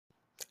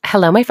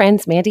Hello, my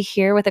friends. Mandy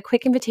here with a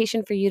quick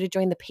invitation for you to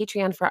join the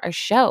Patreon for our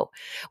show.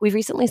 We've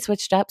recently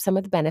switched up some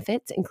of the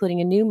benefits, including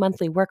a new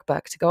monthly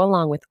workbook to go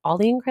along with all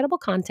the incredible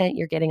content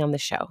you're getting on the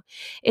show.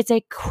 It's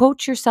a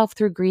quote yourself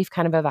through grief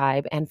kind of a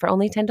vibe, and for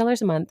only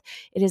 $10 a month,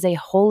 it is a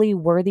wholly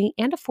worthy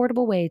and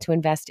affordable way to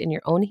invest in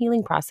your own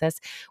healing process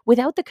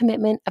without the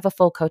commitment of a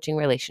full coaching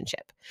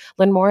relationship.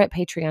 Learn more at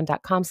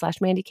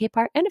patreon.com/Mandy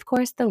Capehart, and of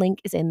course, the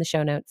link is in the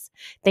show notes.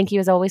 Thank you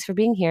as always for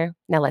being here.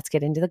 Now let's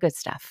get into the good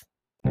stuff.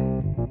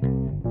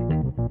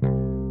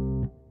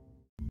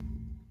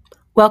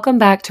 Welcome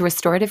back to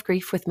Restorative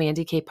Grief with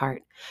Mandy Capehart.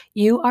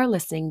 You are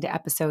listening to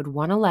episode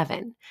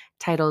 111,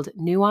 titled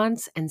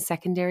Nuance and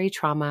Secondary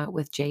Trauma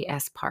with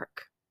J.S.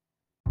 Park.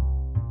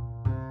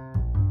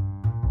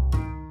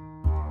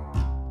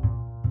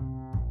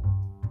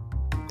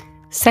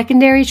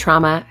 Secondary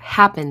trauma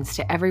happens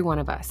to every one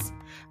of us,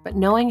 but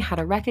knowing how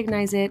to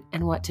recognize it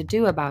and what to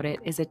do about it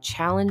is a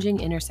challenging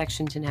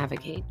intersection to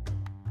navigate.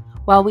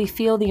 While we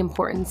feel the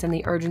importance and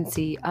the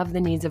urgency of the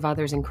needs of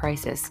others in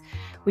crisis,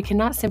 we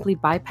cannot simply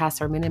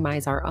bypass or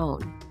minimize our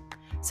own.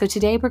 So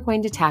today we're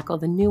going to tackle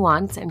the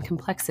nuance and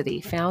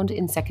complexity found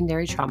in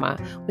secondary trauma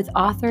with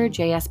author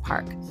J.S.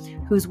 Park,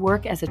 whose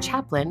work as a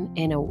chaplain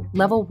in a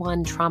level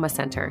 1 trauma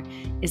center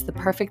is the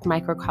perfect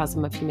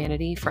microcosm of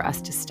humanity for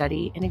us to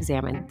study and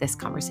examine this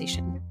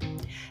conversation.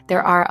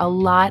 There are a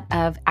lot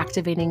of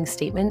activating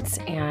statements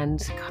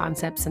and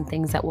concepts and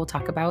things that we'll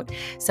talk about.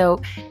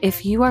 So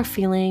if you are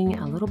feeling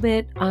a little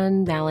bit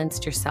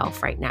unbalanced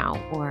yourself right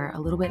now or a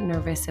little bit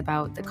nervous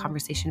about the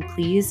conversation,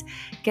 please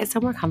get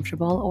somewhere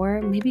comfortable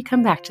or maybe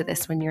come back to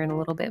this when you're in a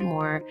little bit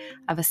more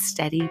of a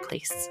steady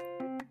place.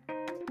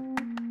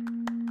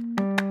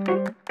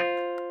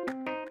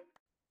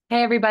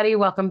 Hey, everybody.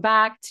 Welcome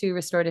back to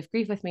Restorative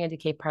Grief with Mandy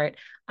Capehart.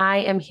 I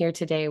am here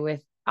today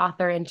with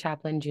author and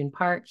chaplain June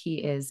Park. He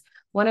is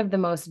one of the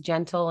most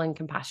gentle and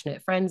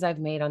compassionate friends I've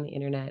made on the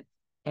internet.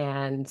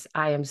 And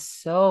I am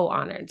so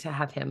honored to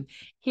have him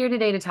here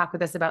today to talk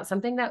with us about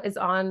something that is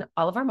on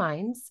all of our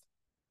minds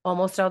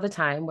almost all the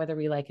time, whether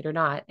we like it or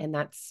not. And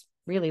that's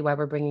really why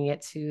we're bringing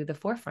it to the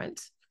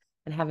forefront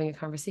and having a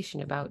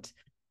conversation about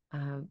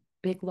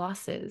big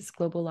losses,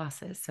 global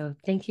losses. So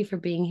thank you for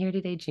being here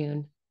today,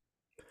 June.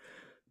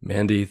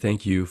 Mandy,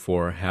 thank you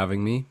for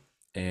having me.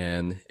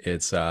 And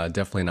it's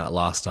definitely not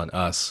lost on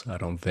us, I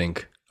don't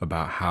think,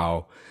 about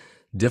how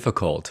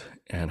difficult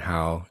and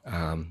how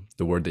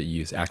the word that you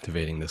use,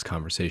 activating this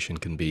conversation,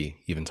 can be,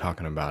 even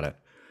talking about it.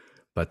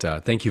 But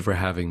thank you for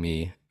having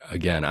me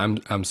again.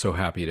 I'm so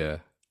happy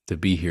to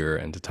be here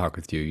and to talk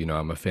with you. You know,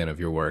 I'm a fan of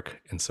your work,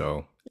 and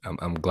so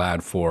I'm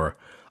glad for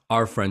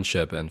our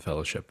friendship and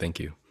fellowship. Thank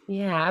you.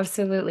 Yeah,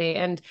 absolutely.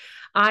 And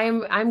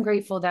I'm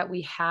grateful that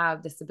we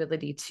have this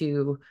ability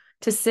to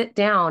sit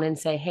down and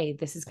say, hey,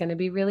 this is going to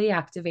be really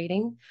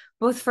activating,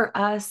 both for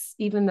us,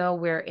 even though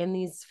we're in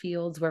these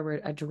fields where we're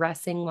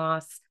addressing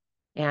loss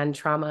and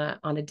trauma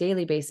on a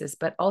daily basis,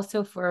 but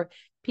also for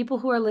people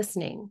who are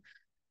listening.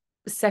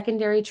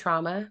 Secondary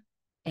trauma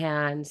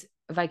and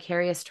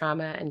vicarious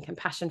trauma and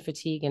compassion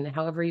fatigue, and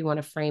however you want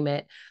to frame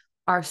it,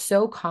 are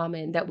so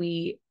common that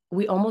we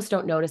almost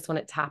don't notice when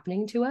it's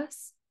happening to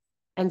us.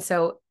 And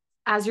so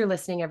as you're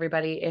listening,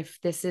 everybody, if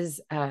this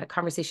is a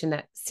conversation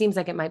that seems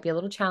like it might be a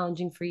little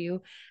challenging for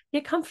you,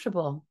 get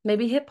comfortable.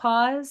 Maybe hit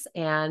pause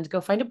and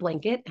go find a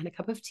blanket and a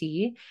cup of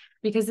tea,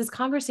 because this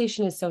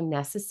conversation is so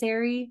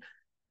necessary,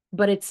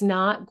 but it's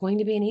not going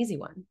to be an easy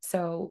one.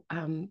 So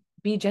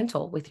be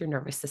gentle with your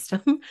nervous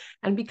system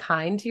and be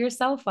kind to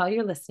yourself while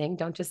you're listening.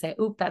 Don't just say,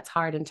 oop, that's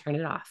hard, and turn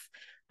it off.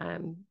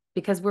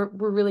 Because we're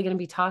really going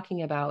to be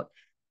talking about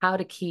how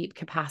to keep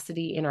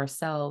capacity in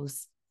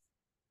ourselves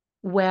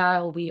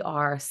while we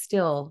are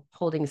still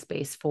holding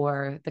space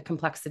for the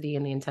complexity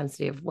and the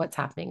intensity of what's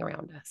happening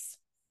around us.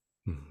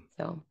 Mm-hmm.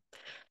 So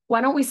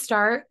why don't we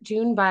start,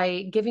 June,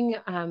 by giving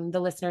the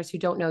listeners who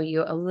don't know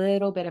you a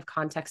little bit of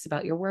context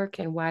about your work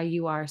and why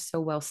you are so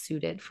well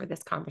suited for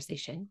this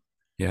conversation.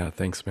 Yeah,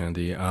 thanks,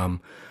 Mandy. I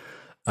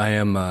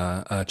am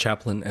a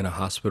chaplain in a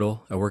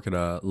hospital. I work at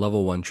a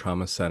level 1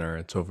 trauma center.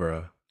 It's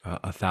over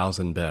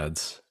 1,000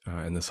 beds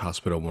in this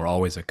hospital. We're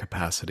always at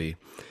capacity.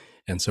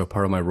 And so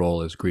part of my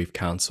role is grief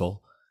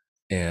counsel,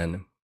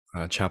 and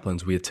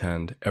chaplains, we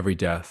attend every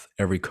death,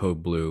 every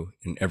code blue,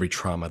 and every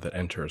trauma that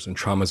enters. And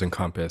traumas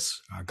encompass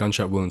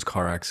gunshot wounds,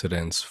 car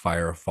accidents,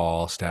 fire,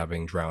 fall,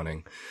 stabbing,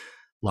 drowning,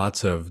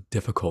 lots of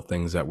difficult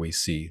things that we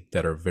see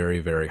that are very,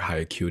 very high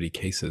acuity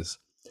cases.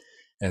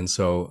 And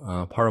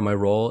so part of my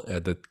role,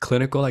 the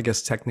clinical, I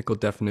guess, technical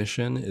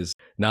definition is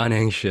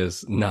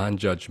non-anxious,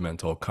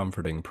 non-judgmental,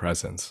 comforting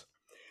presence.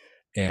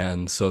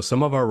 And so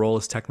some of our role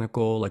is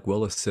technical, like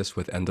we'll assist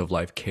with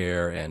end-of-life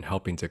care and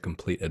helping to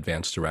complete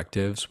advanced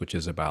directives, which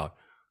is about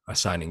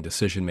assigning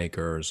decision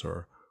makers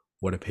or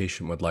what a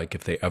patient would like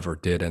if they ever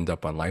did end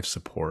up on life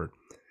support.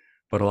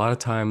 But a lot of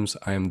times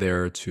I am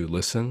there to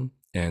listen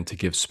and to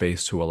give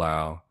space to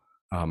allow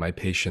my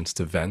patients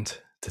to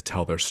vent, to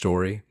tell their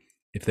story.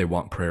 If they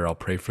want prayer, I'll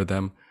pray for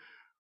them.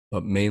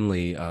 But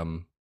mainly,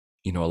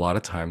 a lot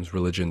of times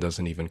religion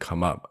doesn't even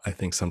come up. I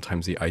think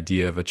sometimes the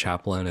idea of a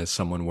chaplain is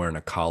someone wearing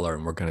a collar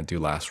and we're going to do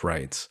last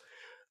rites.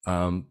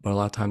 But a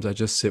lot of times I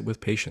just sit with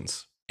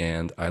patients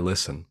and I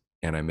listen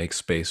and I make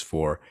space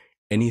for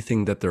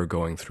anything that they're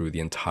going through, the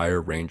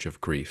entire range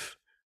of grief,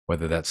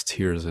 whether that's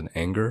tears and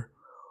anger,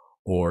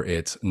 or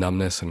it's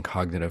numbness and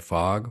cognitive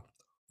fog,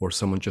 or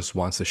someone just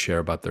wants to share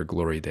about their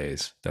glory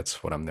days.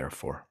 That's what I'm there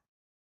for.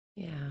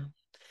 Yeah.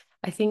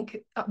 I think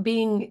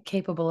being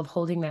capable of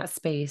holding that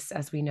space,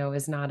 as we know,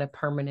 is not a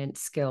permanent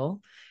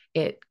skill.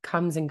 It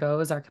comes and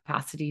goes. Our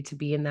capacity to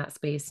be in that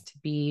space, to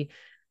be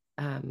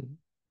um,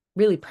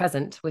 really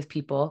present with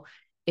people,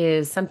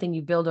 is something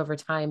you build over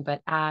time.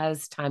 But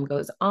as time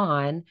goes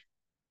on,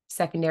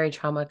 secondary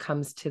trauma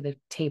comes to the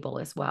table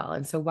as well.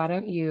 And so, why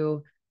don't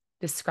you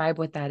describe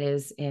what that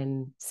is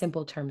in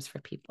simple terms for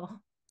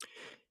people?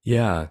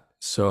 Yeah.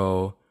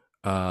 So,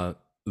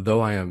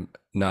 though I am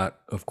not,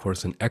 of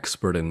course, an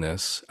expert in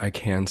this, I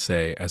can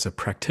say, as a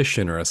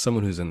practitioner, as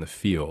someone who's in the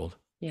field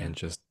Yeah. and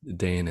just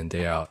day in and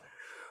day out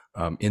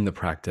in the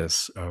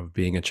practice of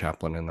being a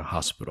chaplain in the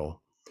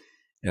hospital,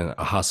 and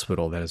a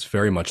hospital that is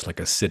very much like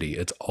a city.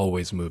 It's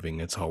always moving,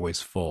 it's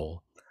always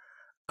full.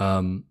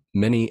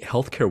 Many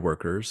healthcare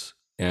workers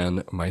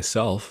and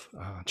myself,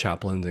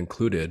 chaplains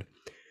included,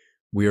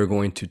 we are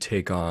going to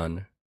take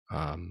on,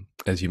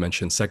 as you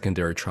mentioned,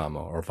 secondary trauma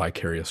or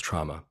vicarious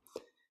trauma.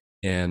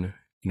 And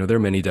there are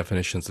many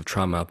definitions of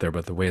trauma out there,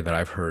 but the way that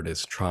I've heard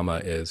is trauma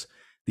is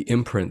the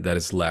imprint that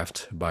is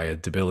left by a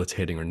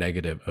debilitating or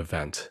negative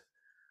event,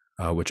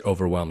 which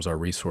overwhelms our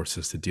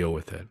resources to deal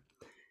with it.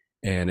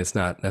 And it's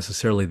not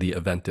necessarily the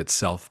event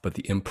itself, but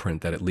the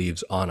imprint that it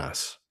leaves on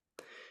us.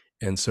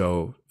 And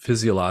so,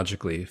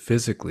 physiologically,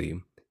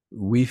 physically,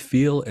 we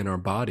feel in our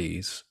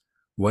bodies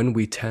when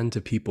we tend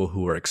to people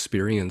who are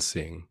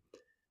experiencing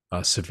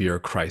a severe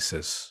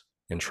crisis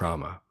and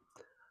trauma.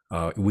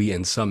 We,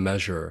 in some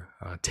measure,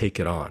 take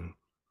it on.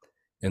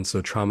 And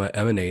so, trauma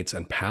emanates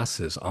and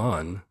passes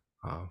on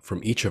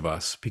from each of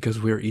us because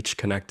we're each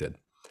connected.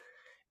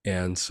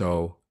 And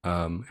so,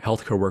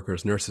 healthcare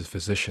workers, nurses,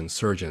 physicians,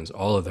 surgeons,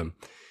 all of them,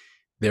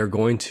 they're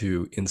going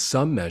to, in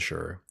some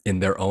measure,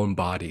 in their own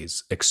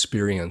bodies,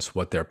 experience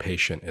what their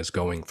patient is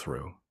going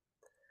through.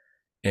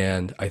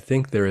 And I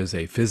think there is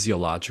a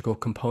physiological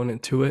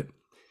component to it,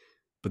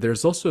 but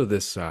there's also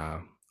this,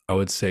 I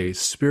would say,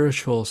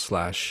 spiritual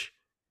slash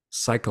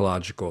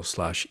psychological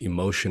slash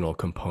emotional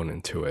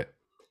component to it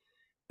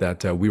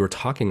that we were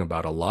talking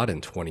about a lot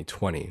in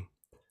 2020.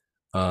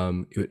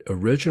 It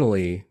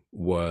originally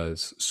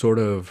was sort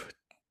of,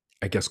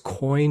 I guess,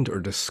 coined or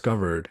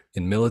discovered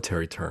in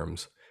military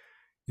terms.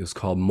 It was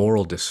called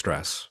moral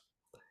distress,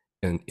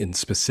 and in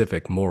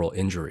specific, moral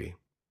injury.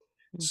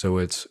 So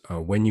it's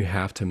when you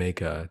have to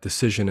make a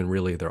decision and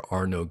really there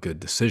are no good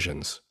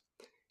decisions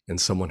and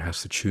someone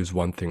has to choose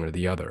one thing or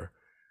the other.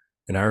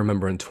 And I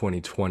remember in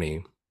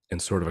 2020,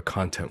 and sort of a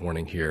content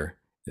warning here,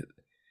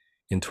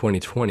 in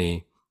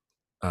 2020,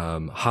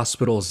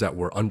 hospitals that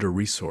were under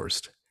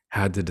resourced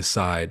had to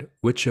decide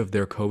which of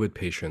their COVID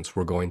patients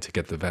were going to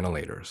get the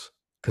ventilators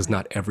because Right.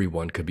 not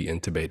everyone could be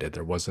intubated.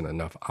 There wasn't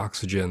enough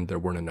oxygen, there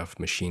weren't enough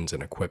machines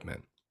and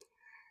equipment.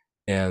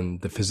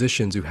 And the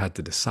physicians who had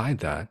to decide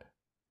that,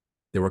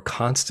 they were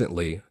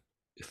constantly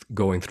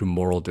going through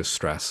moral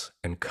distress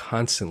and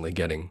constantly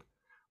getting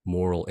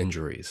moral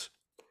injuries.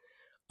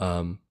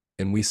 Um,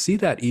 and we see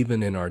that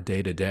even in our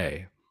day to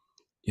day.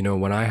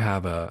 When I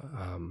have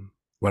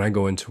when I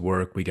go into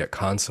work, we get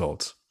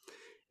consults.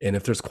 And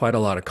if there's quite a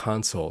lot of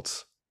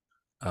consults,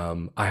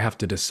 I have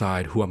to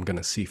decide who I'm going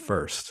to see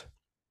first.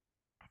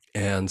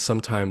 And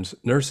sometimes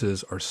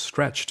nurses are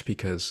stretched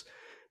because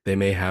they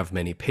may have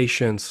many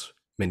patients,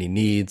 many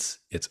needs,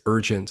 it's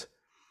urgent.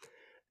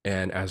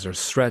 And as they're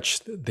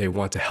stretched, they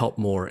want to help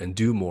more and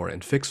do more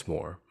and fix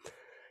more.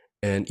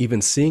 And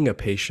even seeing a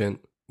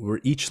patient, we're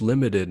each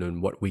limited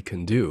in what we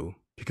can do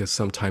because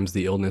sometimes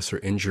the illness or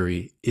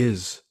injury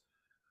is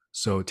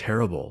so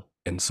terrible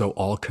and so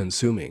all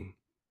consuming.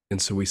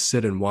 And so we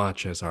sit and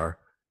watch as our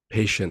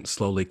patient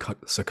slowly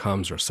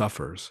succumbs or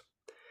suffers.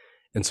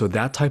 And so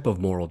that type of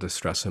moral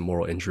distress and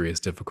moral injury is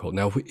difficult.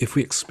 Now, if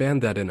we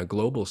expand that in a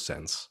global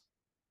sense,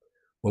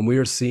 when we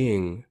are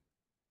seeing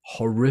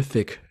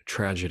horrific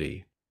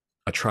tragedy,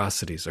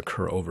 atrocities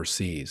occur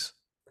overseas,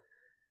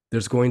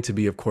 there's going to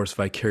be, of course,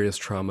 vicarious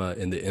trauma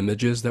in the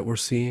images that we're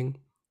seeing,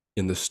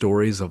 in the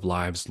stories of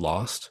lives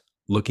lost,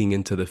 looking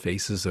into the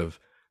faces of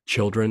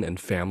children and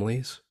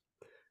families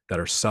that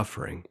are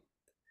suffering.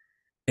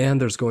 And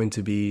there's going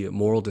to be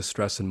moral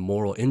distress and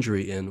moral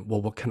injury in,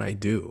 well, what can I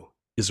do?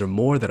 Is there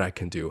more that I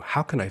can do?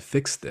 How can I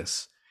fix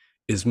this?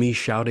 Is me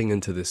shouting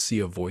into the sea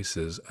of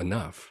voices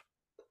enough?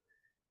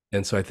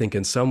 And so I think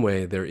in some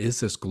way, there is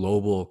this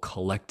global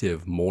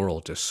collective moral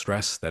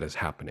distress that is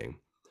happening,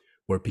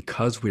 where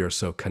because we are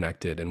so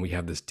connected and we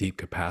have this deep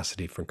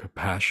capacity for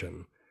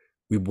compassion,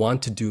 we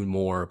want to do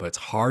more, but it's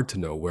hard to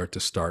know where to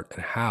start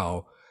and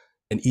how.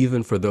 And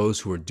even for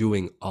those who are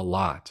doing a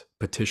lot,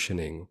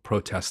 petitioning,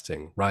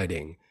 protesting,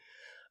 writing,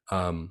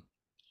 um,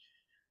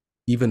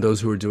 even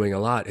those who are doing a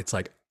lot, it's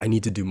like, I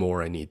need to do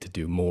more, I need to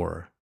do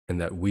more. and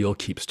that wheel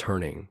keeps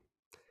turning.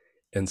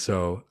 And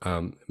so,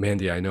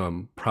 Mandy, I know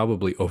I'm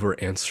probably over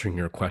answering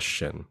your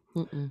question,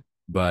 Mm-mm.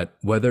 but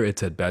whether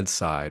it's at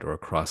bedside or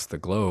across the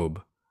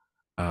globe,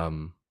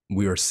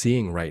 we are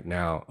seeing right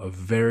now a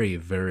very,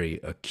 very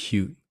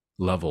acute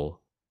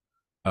level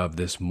of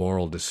this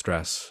moral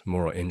distress,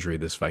 moral injury,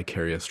 this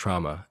vicarious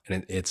trauma,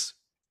 and it's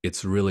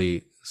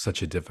really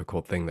such a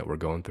difficult thing that we're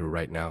going through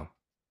right now.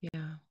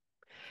 Yeah.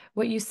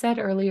 What you said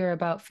earlier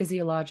about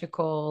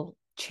physiological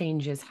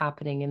changes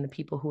happening in the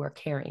people who are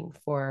caring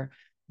for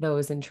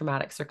those in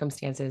traumatic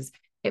circumstances,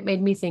 it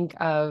made me think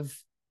of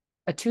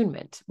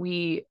attunement.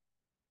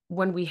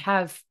 When we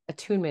have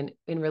attunement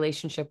in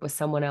relationship with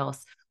someone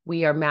else,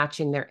 we are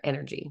matching their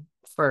energy,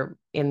 for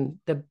in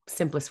the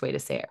simplest way to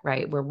say it,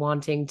 right?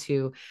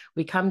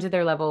 We come to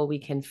their level, we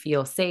can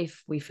feel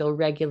safe, we feel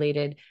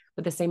regulated,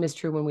 but the same is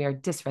true when we are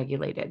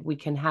dysregulated. We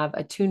can have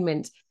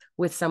attunement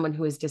with someone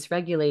who is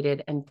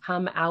dysregulated and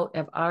come out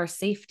of our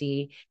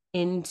safety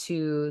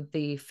into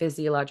the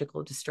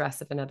physiological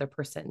distress of another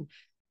person.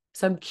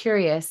 So I'm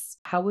curious,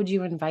 how would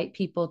you invite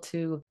people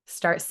to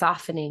start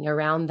softening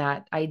around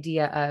that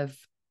idea of,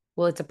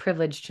 well, it's a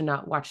privilege to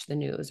not watch the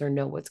news or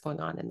know what's going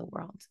on in the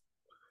world?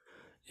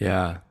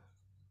 Yeah,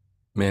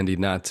 Mandy,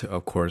 not to,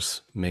 of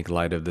course, make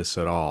light of this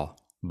at all,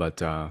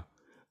 but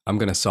I'm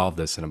going to solve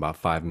this in about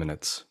 5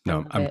 minutes. I No,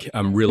 love it.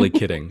 I'm really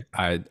kidding.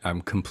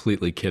 I'm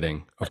completely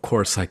kidding. Of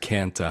course, I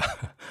can't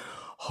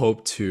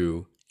hope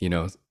to,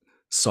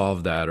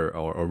 solve that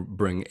or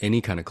bring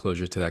any kind of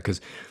closure to that, because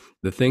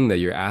the thing that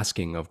you're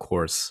asking, of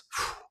course,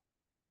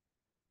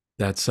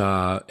 that's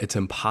it's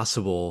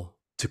impossible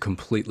to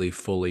completely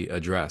fully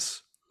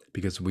address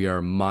because we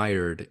are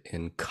mired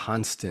in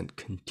constant,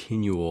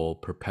 continual,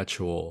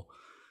 perpetual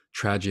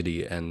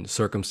tragedy and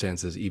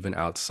circumstances even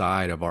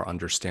outside of our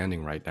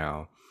understanding right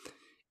now,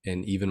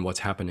 and even what's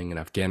happening in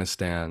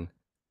Afghanistan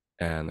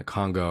and the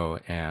Congo,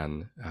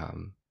 and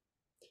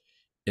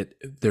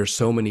there's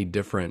so many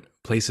different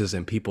places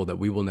and people that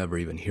we will never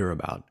even hear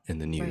about in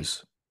the Right,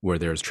 news, where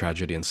there's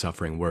tragedy and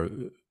suffering, where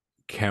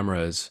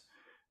cameras,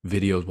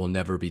 videos will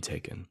never be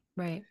taken.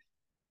 right.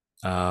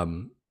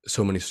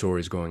 So many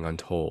stories going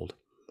untold.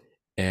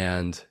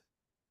 And,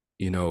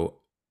 you know,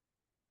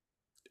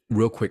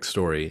 real quick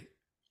story,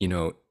 you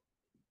know,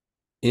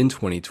 in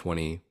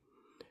 2020,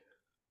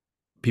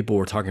 people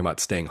were talking about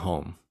staying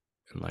home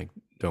and like,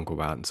 don't go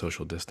out and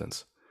social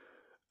distance.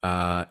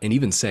 And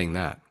even saying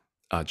that,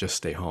 just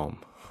stay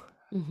home,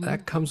 Hmm.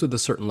 that comes with a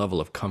certain level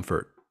of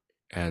comfort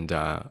and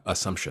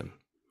assumption.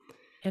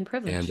 And And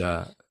privilege.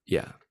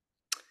 yeah,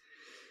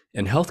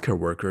 and healthcare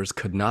workers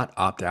could not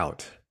opt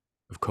out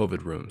of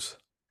COVID rooms,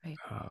 Right.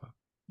 uh,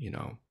 you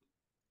know,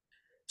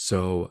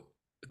 so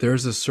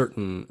there's a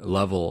certain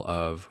level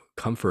of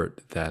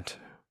comfort that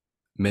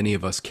many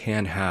of us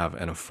can have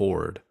and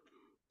afford.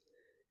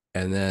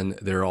 And then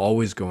there are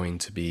always going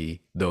to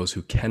be those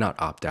who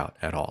cannot opt out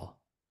at all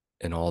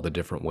in all the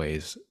different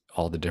ways,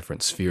 all the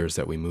different spheres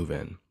that we move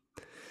in.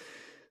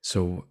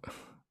 So,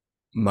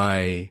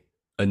 my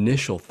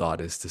initial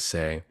thought is to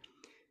say,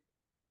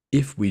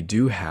 if we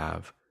do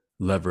have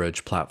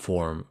leverage,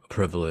 platform,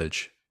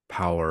 privilege,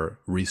 power,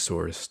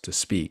 resource to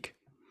speak,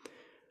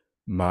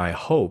 my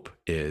hope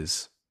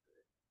is,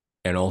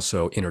 and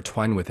also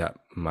intertwined with that,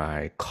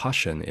 my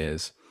caution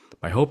is,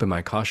 my hope and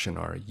my caution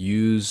are,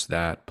 use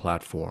that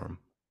platform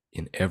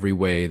in every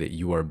way that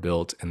you are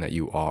built and that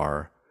you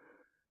are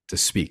to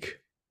speak.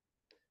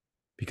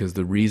 Because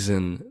the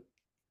reason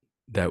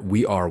that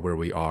we are where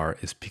we are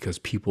is because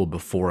people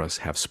before us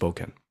have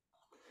spoken.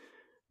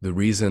 The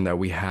reason that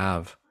we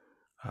have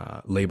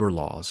labor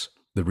laws,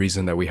 the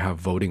reason that we have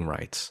voting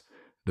rights,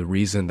 the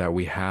reason that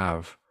we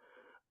have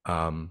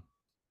um,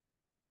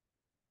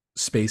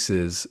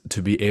 spaces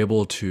to be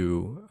able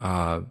to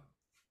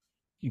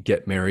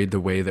get married the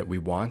way that we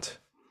want,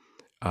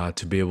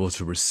 to be able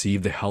to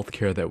receive the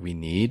healthcare that we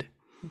need.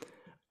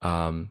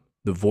 The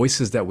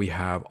voices that we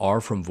have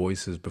are from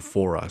voices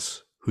before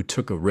us who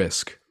took a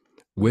risk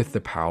with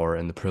the power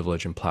and the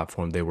privilege and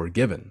platform they were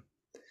given,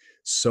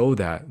 so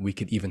that we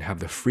could even have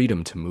the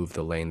freedom to move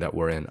the lane that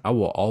we're in. I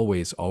will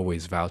always,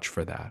 always vouch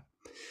for that.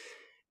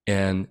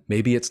 And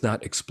maybe it's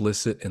not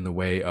explicit in the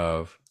way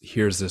of,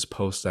 here's this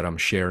post that I'm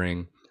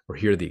sharing, or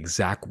here are the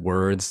exact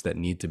words that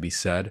need to be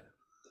said.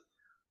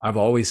 I've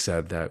always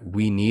said that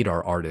we need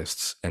our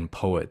artists and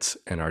poets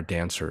and our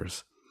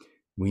dancers.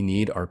 We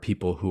need our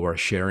people who are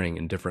sharing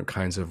in different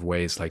kinds of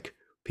ways, like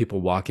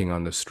people walking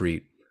on the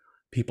street,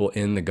 people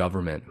in the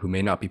government who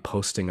may not be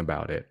posting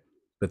about it,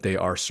 but they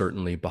are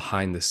certainly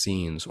behind the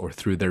scenes or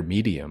through their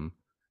medium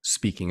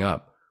speaking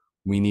up.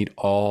 We need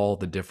all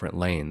the different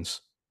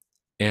lanes.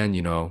 And,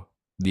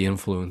 the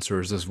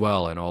influencers as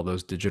well, and all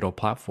those digital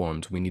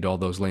platforms. We need all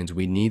those lanes.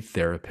 We need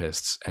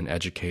therapists and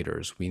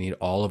educators. We need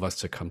all of us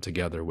to come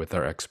together with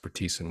our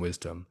expertise and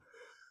wisdom.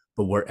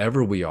 But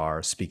wherever we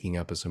are, speaking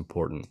up is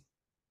important.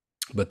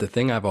 But the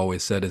thing I've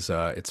always said is,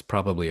 it's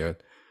probably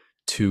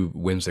too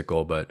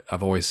whimsical, but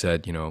I've always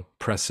said,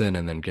 press in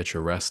and then get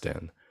your rest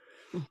in.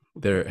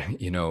 There,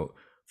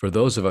 for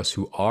those of us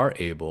who are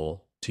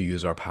able to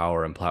use our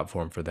power and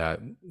platform for that.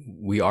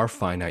 We are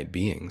finite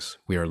beings.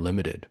 We are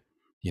limited.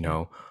 You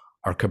know,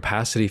 our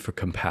capacity for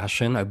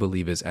compassion, I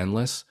believe, is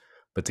endless.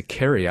 But to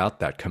carry out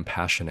that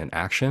compassion in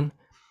action,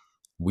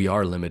 we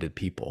are limited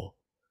people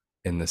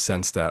in the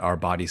sense that our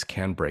bodies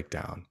can break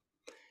down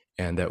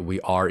and that we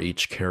are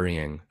each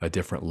carrying a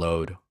different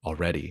load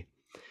already.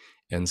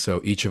 And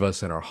so each of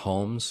us in our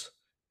homes,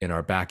 in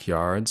our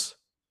backyards,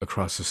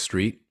 across the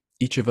street,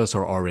 each of us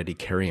are already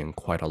carrying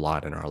quite a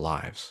lot in our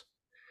lives.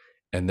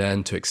 And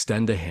then to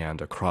extend a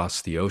hand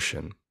across the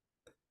ocean,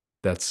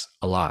 that's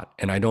a lot.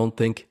 And I don't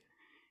think,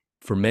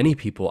 for many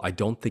people, I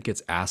don't think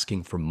it's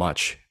asking for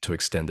much to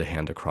extend a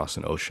hand across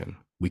an ocean.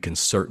 We can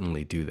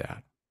certainly do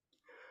that.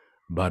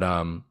 But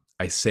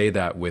I say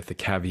that with the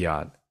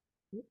caveat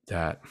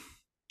that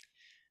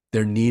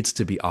there needs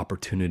to be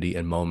opportunity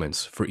and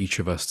moments for each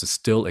of us to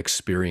still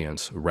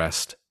experience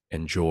rest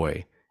and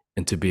joy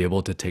and to be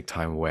able to take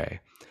time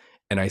away.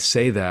 And I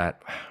say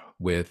that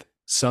with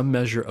some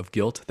measure of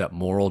guilt that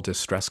moral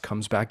distress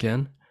comes back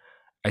in.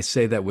 I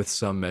say that with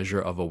some measure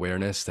of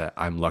awareness that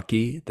I'm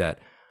lucky that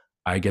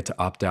I get to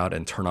opt out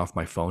and turn off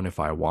my phone if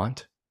I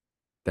want,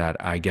 that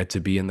I get to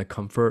be in the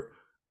comfort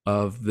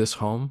of this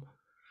home.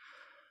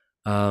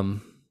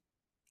 And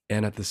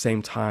at the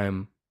same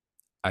time,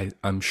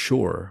 I'm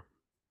sure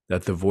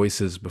that the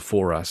voices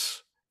before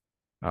us,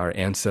 our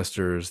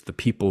ancestors, the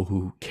people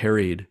who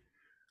carried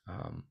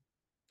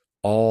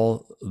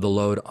all the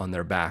load on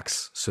their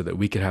backs so that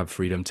we could have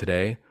freedom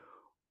today,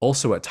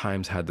 also at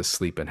times had to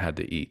sleep and had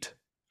to eat.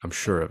 I'm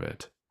sure of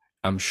it.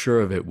 I'm sure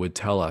of it would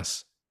tell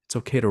us it's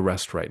okay to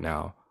rest right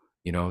now.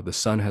 You know, the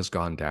sun has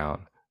gone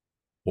down,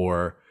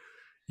 or,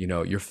 you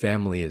know, your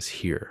family is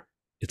here.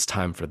 It's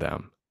time for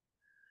them.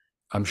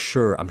 I'm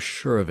sure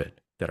of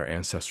it that our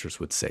ancestors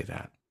would say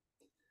that.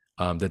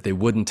 That they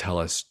wouldn't tell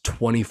us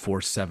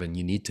 24/7,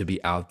 you need to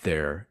be out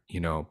there, you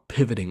know,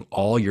 pivoting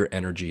all your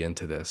energy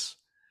into this.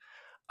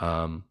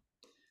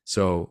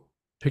 So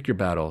pick your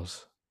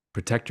battles,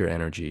 protect your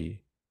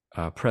energy,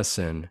 press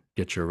in,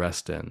 get your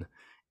rest in.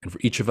 And for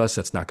each of us,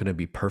 that's not going to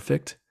be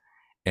perfect.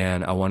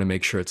 And I want to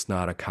make sure it's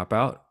not a cop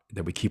out,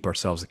 that we keep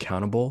ourselves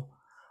accountable,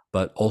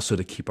 but also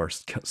to keep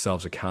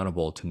ourselves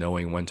accountable to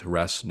knowing when to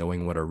rest,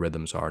 knowing what our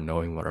rhythms are,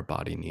 knowing what our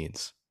body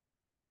needs.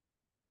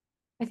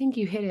 I think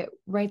you hit it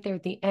right there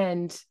at the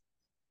end,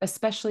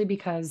 especially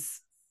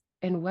because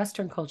in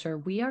Western culture,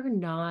 we are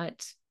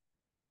not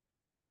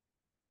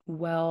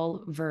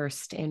well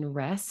versed in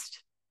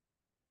rest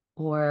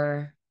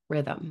or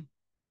rhythm.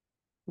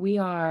 We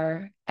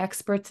are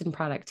experts in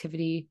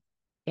productivity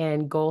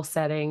and goal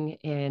setting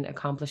and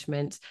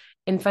accomplishment.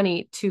 And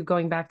funny, too,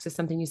 going back to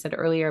something you said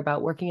earlier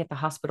about working at the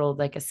hospital,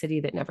 like a city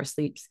that never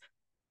sleeps,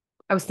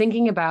 I was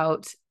thinking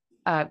about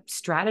a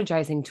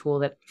strategizing tool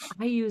that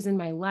I use in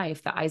my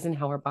life, the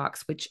Eisenhower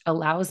box, which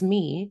allows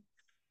me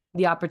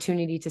the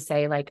opportunity to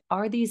say, like,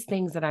 are these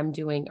things that I'm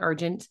doing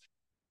urgent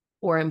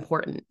or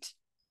important?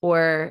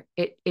 Or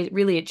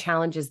it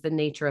challenges the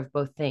nature of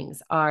both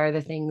things. Are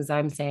the things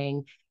I'm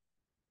saying,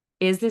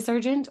 is this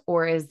urgent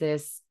or is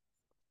this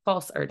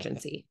false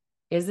urgency?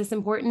 Is this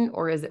important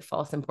or is it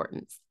false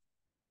importance?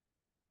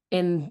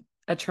 In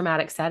a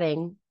traumatic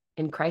setting,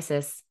 in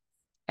crisis,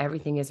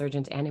 everything is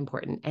urgent and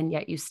important. And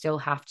yet you still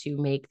have to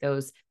make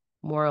those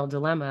moral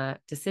dilemma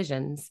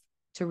decisions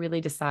to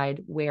really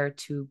decide where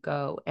to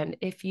go. And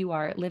if you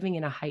are living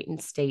in a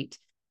heightened state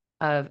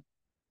of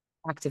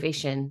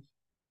activation,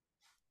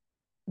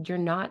 you're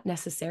not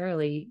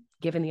necessarily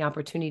given the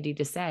opportunity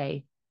to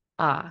say,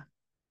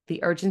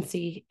 the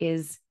urgency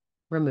is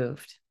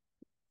removed.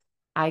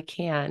 I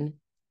can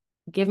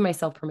give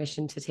myself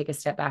permission to take a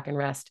step back and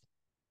rest.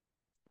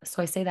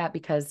 So I say that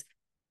because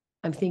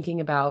I'm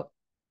thinking about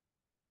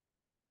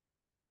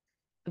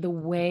the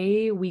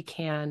way we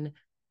can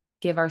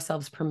give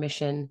ourselves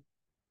permission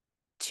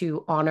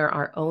to honor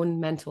our own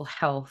mental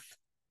health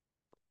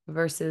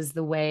versus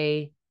the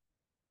way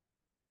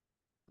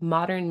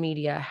modern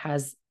media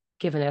has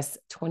given us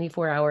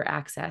 24-hour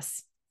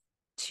access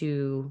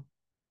to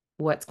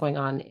what's going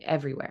on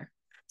everywhere.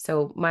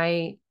 So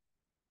my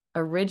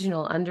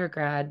original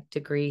undergrad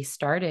degree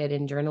started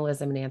in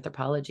journalism and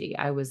anthropology.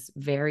 I was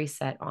very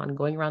set on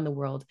going around the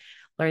world,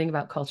 learning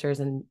about cultures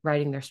and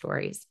writing their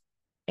stories.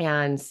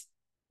 And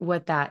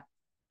what that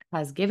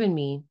has given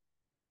me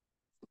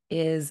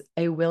is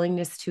a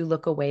willingness to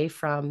look away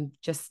from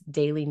just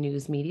daily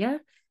news media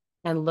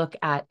and look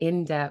at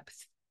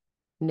in-depth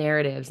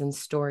narratives and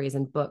stories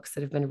and books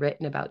that have been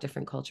written about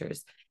different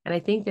cultures. And I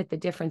think that the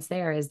difference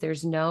there is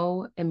there's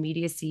no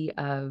immediacy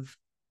of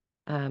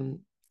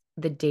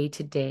the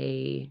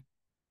day-to-day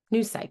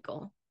news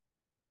cycle,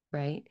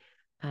 right?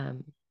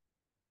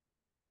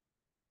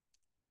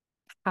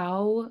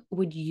 How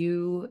would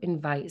you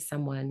invite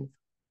someone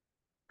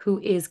who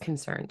is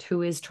concerned,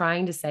 who is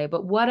trying to say,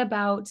 but what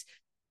about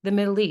the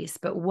Middle East?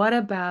 But what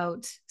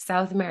about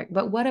South America?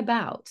 But what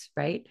about,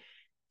 right?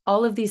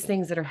 All of these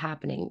things that are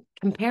happening,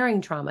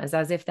 comparing traumas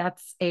as if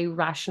that's a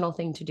rational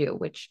thing to do,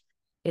 which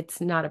it's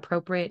not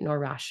appropriate nor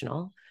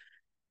rational.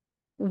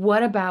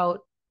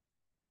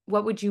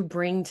 What would you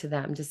bring to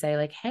them to say,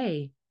 like,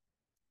 hey,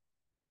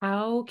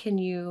 How can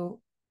you,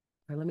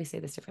 or let me say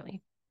this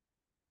differently.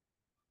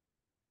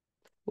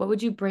 What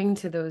would you bring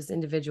to those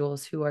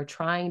individuals who are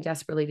trying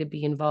desperately to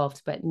be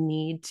involved, but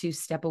need to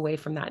step away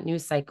from that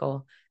news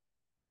cycle,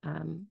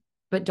 um,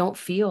 but don't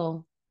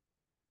feel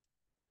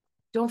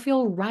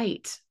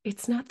right?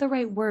 It's not the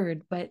right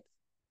word, but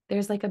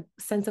there's like a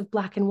sense of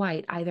black and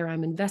white. Either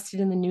I'm invested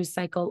in the news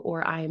cycle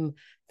or I'm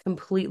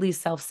completely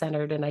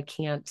self-centered and I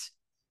can't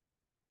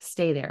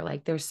stay there.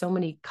 Like there's so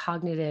many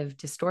cognitive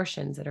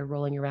distortions that are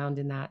rolling around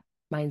in that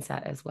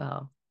mindset as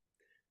well.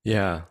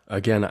 Yeah.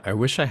 Again, I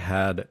wish I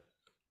had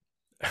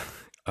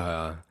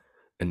uh,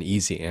 an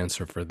easy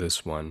answer for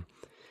this one.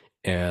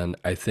 And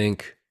I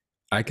think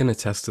I can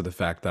attest to the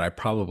fact that I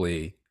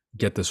probably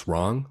get this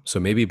wrong. So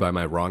maybe by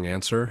my wrong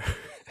answer,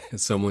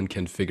 someone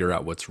can figure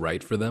out what's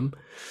right for them.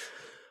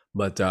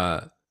 But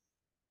I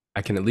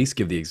can at least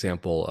give the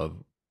example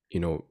of, you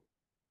know,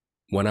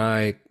 when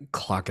I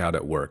clock out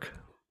at work,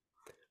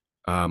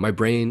 my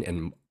brain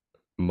and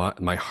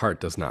my heart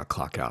does not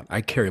clock out.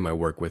 I carry my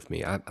work with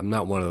me. I'm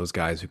not one of those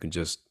guys who can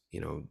just,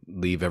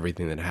 leave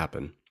everything that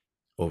happened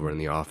over Mm. in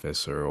the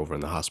office or over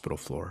in the hospital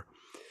floor.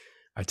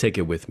 I take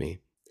it with me.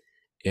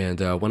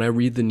 And when I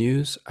read the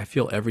news, I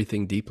feel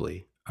everything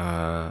deeply.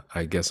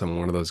 I guess I'm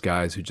one of those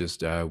guys who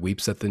just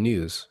weeps at the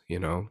news.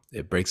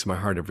 It breaks my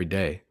heart every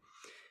day.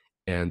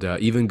 And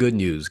even good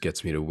news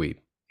gets me to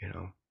weep.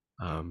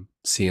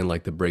 Seeing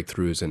like the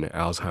breakthroughs in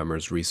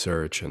Alzheimer's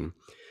research and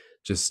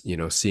just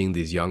seeing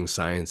these young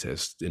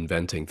scientists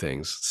inventing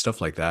things,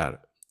 stuff like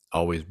that,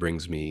 always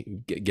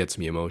gets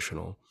me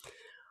emotional.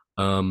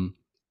 Um,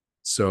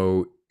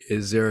 so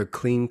is there a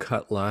clean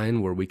cut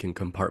line where we can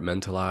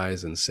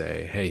compartmentalize and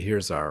say, hey,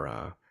 here's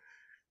our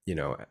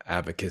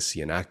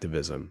advocacy and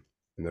activism,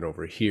 and then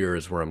over here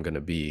is where I'm going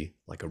to be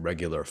like a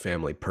regular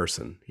family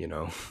person,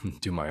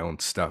 do my own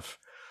stuff.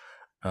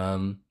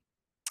 um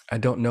I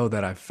don't know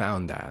that I've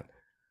found that.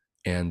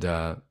 And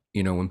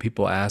when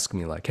people ask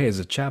me like, hey, as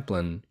a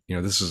chaplain,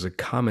 this is a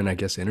common, I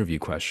guess, interview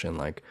question,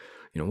 like,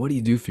 what do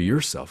you do for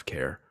your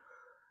self-care?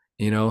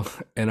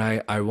 And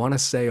I want to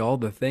say all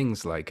the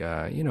things like,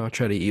 I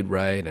try to eat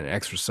right and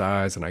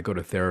exercise, and I go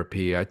to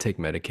therapy, I take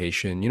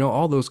medication,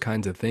 all those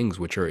kinds of things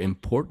which are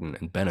important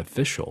and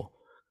beneficial.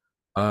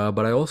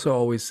 But I also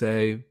always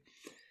say,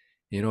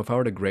 if I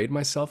were to grade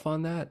myself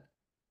on that,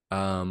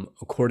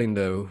 according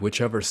to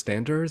whichever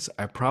standards,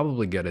 I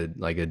probably get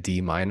a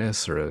D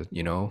minus, or a,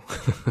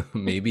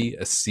 maybe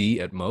a C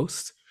at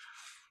most.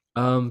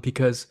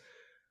 Because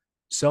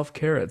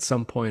self-care at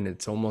some point,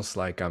 it's almost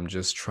like I'm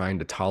just trying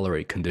to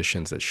tolerate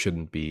conditions that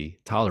shouldn't be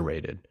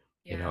tolerated,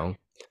 you Yeah. know?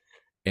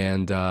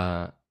 And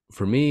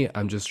for me,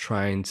 I'm just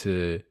trying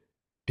to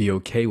be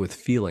okay with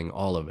feeling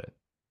all of it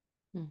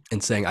Mm.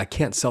 and saying I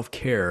can't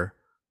self-care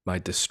my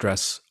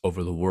distress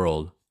over the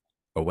world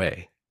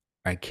away.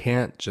 I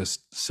can't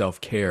just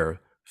self-care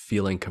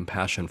feeling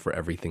compassion for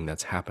everything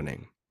that's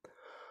happening.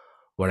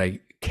 What I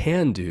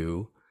can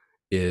do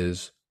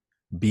is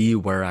be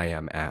where I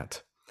am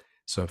at.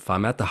 So if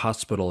I'm at the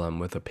hospital, I'm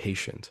with a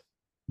patient,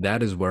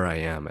 that is where I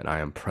am, and I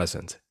am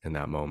present in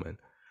that moment.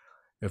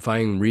 If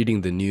I'm reading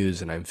the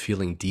news and I'm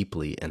feeling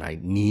deeply and I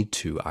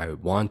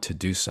want to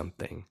do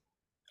something,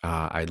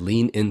 I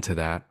lean into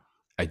that.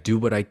 I do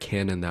what I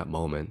can in that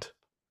moment.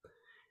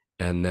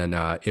 And then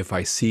if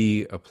I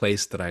see a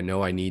place that I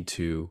know I need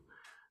to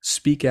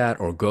speak at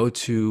or go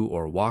to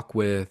or walk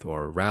with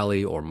or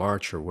rally or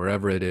march or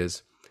wherever it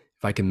is,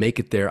 if I can make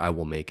it there, I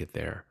will make it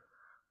there.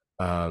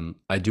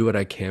 I do what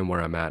I can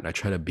where I'm at, and I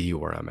try to be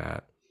where I'm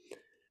at.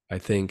 I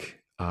think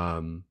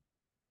when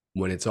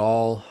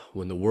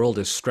the world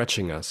is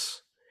stretching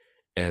us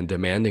and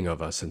demanding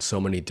of us in so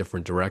many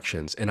different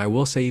directions. And I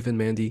will say, even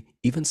Mandy,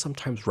 even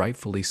sometimes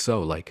rightfully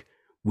so, like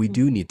we Mm.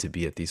 do need to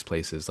be at these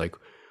places. Like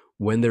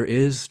when there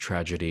is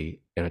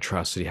tragedy and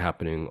atrocity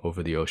happening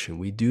over the ocean,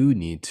 we do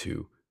need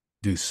to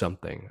do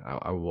something.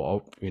 I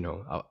will,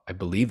 I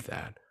believe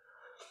that.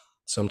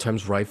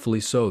 Sometimes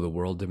rightfully so, the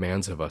world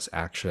demands of us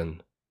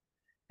action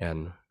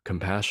and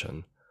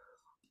compassion.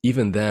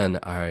 Even then,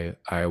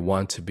 I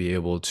want to be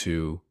able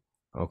to,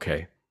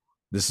 okay,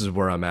 this is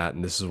where I'm at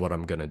and this is what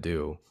I'm going to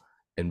do,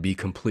 and be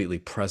completely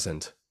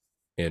present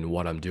in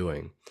what I'm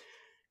doing.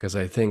 Because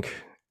I think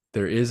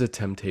there is a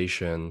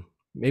temptation,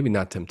 maybe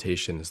not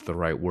temptation is the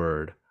right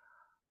word,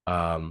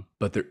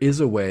 but there is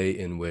a way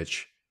in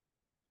which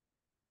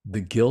the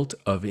guilt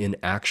of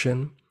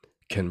inaction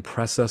can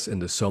press us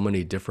into so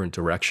many different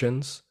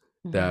directions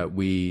Mhm. that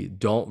we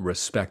don't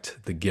respect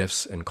the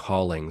gifts and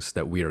callings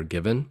that we are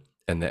given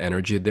and the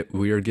energy that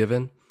we are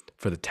given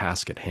for the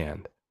task at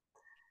hand.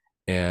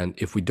 And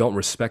if we don't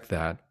respect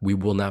that, we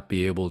will not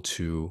be able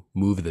to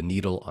move the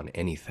needle on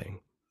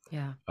anything.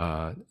 Yeah.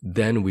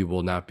 Then we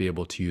will not be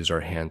able to use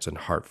our hands and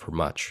heart for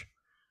much.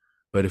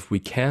 But if we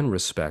can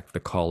respect the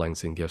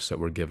callings and gifts that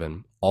we're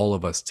given, all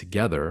of us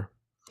together,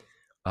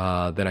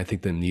 then I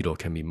think the needle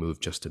can be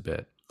moved just a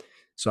bit.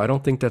 So I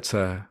don't think that's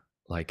a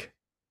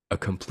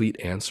complete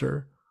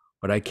answer,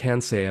 but I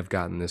can say I've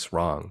gotten this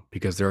wrong,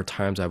 because there are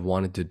times I've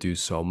wanted to do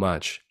so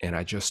much and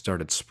I just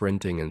started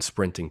sprinting and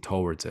sprinting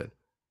towards it.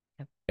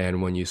 Yep.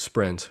 And when you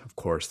sprint, of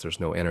course, there's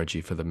no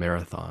energy for the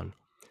marathon.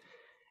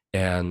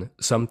 And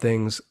some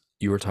things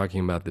you were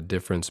talking about the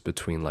difference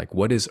between like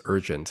what is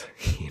urgent,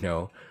 you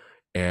know,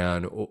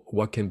 and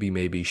what can be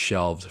maybe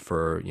shelved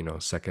for,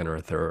 second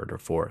or third or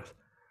fourth.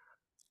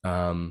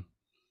 Um,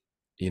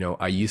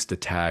 I used to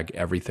tag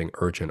everything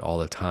urgent all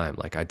the time.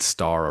 Like I'd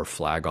star or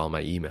flag all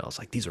my emails.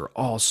 Like these are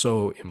all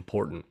so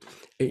important.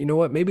 And you know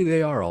what? Maybe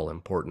they are all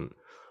important,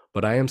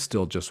 but I am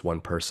still just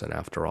one person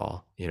after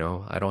all.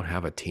 I don't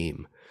have a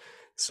team.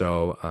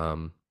 So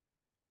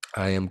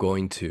I am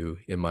going to,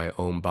 in my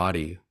own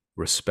body,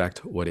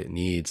 respect what it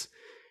needs.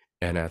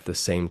 And at the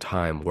same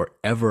time,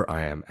 wherever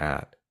I am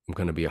at, I'm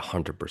going to be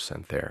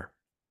 100% there.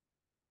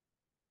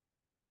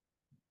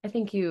 I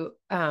think you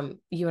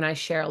and I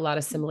share a lot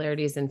of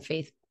similarities in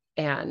faith.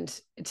 And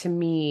to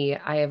me,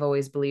 I have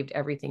always believed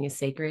everything is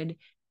sacred.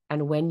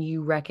 And when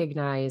you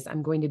recognize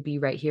I'm going to be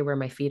right here where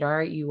my feet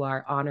are, you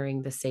are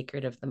honoring the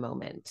sacred of the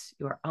moment.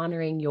 You are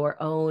honoring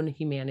your own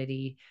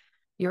humanity,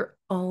 your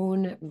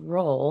own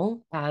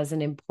role as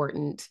an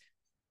important,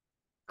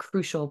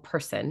 crucial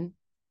person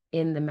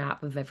in the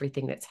map of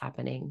everything that's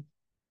happening.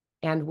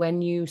 And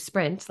when you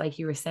sprint, like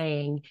you were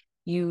saying,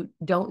 you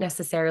don't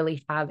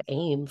necessarily have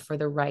aim for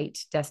the right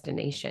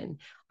destination.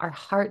 Our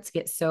hearts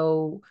get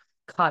so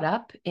caught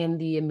up in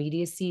the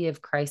immediacy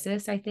of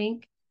crisis, I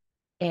think,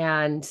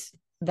 and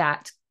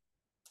that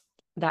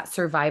that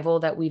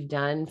survival that we've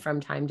done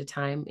from time to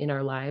time in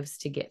our lives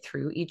to get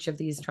through each of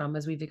these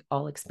traumas we've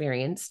all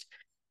experienced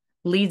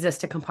leads us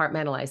to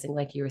compartmentalizing,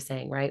 like you were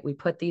saying, right? We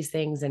put these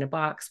things in a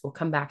box, we'll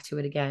come back to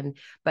it again.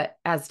 But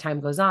as time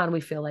goes on, we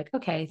feel like,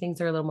 okay,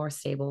 things are a little more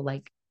stable,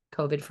 like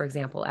COVID, for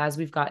example. As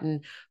we've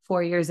gotten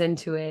 4 years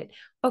into it,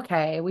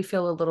 okay, we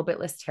feel a little bit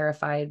less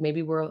terrified.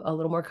 Maybe we're a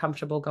little more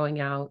comfortable going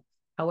out.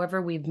 However,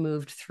 we've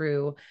moved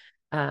through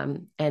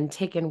and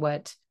taken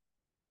what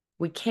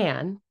we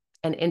can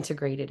and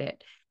integrated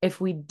it.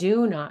 If we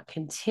do not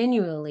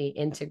continually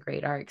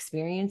integrate our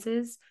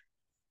experiences,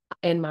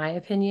 in my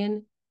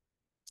opinion,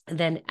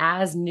 then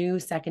as new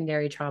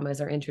secondary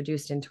traumas are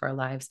introduced into our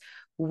lives,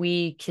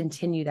 we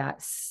continue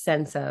that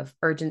sense of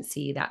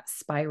urgency, that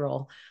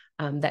spiral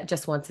that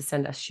just wants to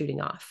send us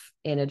shooting off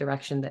in a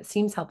direction that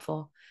seems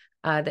helpful,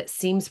 that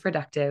seems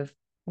productive,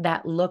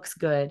 that looks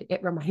good.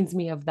 It reminds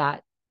me of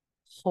that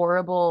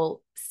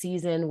horrible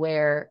season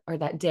where, or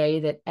that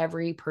day that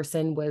every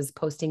person was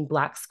posting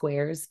black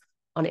squares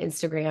on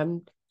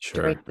Instagram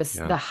during Sure. this,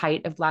 Yeah. the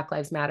height of Black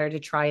Lives Matter, to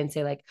try and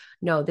say, like,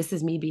 no, this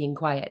is me being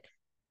quiet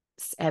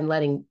and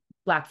letting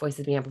Black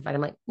voices be amplified.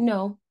 I'm like,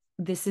 no,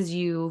 this is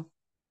you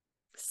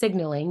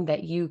signaling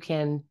that you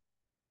can,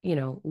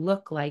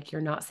 look like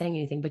you're not saying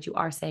anything, but you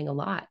are saying a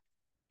lot.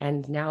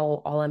 And now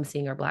all I'm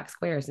seeing are black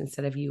squares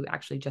instead of you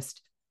actually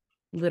just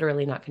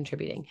literally not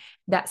contributing.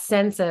 That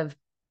sense of,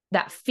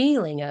 that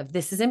feeling of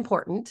this is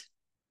important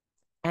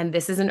and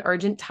this is an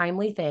urgent,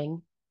 timely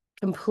thing,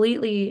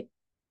 completely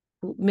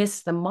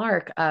miss the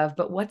mark of,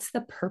 but what's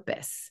the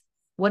purpose?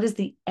 What is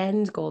the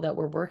end goal that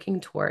we're working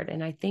toward?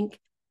 And I think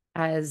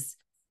as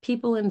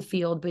people in the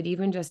field, but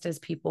even just as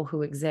people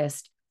who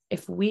exist,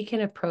 if we can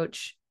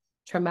approach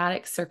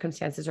traumatic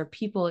circumstances or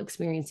people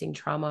experiencing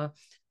trauma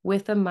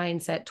with a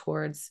mindset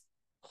towards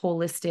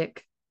holistic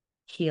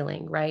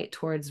healing, right?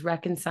 Towards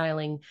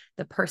reconciling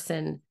the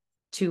person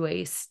to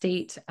a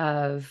state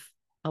of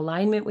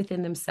alignment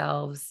within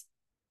themselves,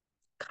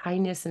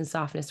 kindness and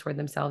softness toward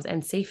themselves,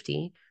 and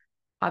safety,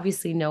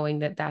 obviously knowing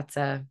that that's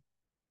an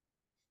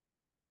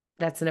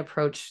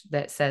approach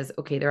that says,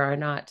 okay, there are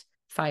not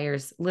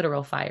fires,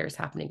 literal fires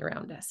happening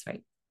around us,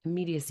 right?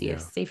 Immediacy of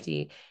Yeah.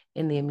 safety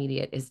in the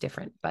immediate is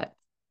different, but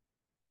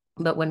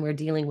when we're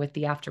dealing with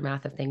the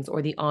aftermath of things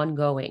or the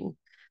ongoing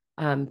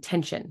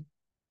tension,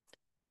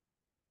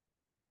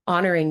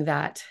 honoring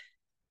that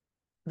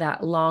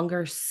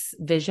longer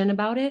vision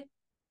about it,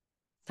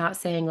 not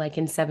saying like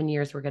in 7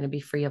 years we're going to be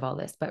free of all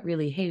this, but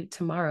really, hey,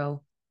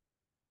 tomorrow,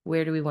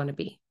 where do we want to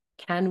be?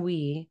 Can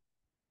we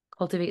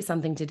cultivate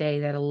something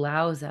today that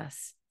allows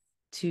us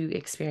to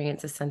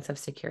experience a sense of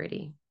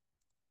security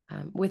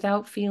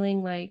without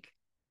feeling like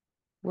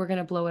we're going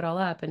to blow it all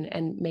up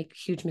and make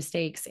huge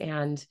mistakes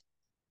and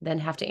then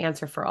have to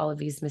answer for all of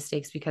these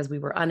mistakes because we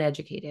were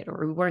uneducated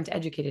or we weren't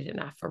educated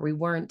enough or we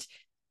weren't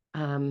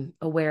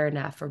aware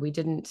enough or we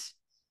didn't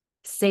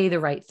say the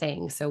right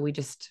thing. So we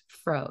just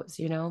froze.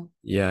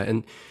 Yeah.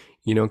 And,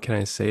 can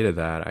I say to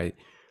that,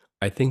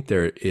 I think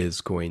there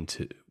is going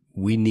to,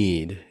 we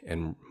need,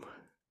 and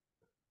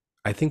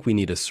I think we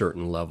need a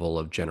certain level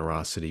of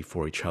generosity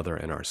for each other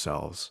and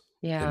ourselves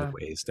in the Yeah.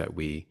 ways that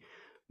we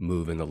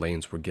move in the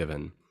lanes we're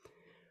given.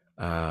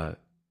 Uh,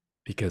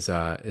 because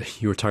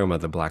you were talking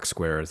about the black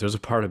squares. There's a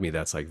part of me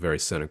that's like very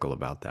cynical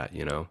about that.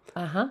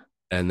 Uh-huh.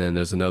 And then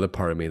there's another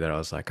part of me that I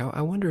was like,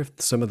 I wonder if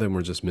some of them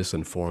were just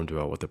misinformed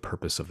about what the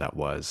purpose of that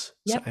was.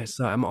 So, Yep.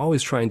 so I'm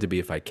always trying to be,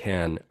 if I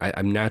can,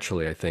 I'm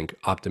naturally, I think,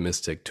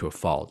 optimistic to a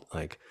fault.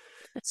 Like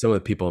some of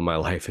the people in my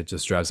life, it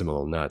just drives them a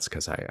little nuts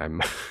because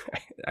I'm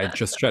I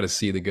just try to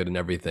see the good in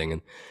everything,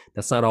 and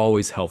that's not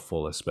always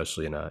helpful,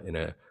 especially in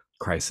a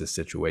crisis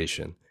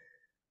situation.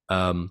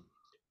 Um,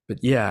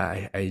 but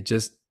yeah,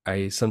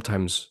 I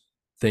sometimes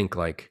think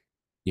like,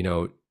 you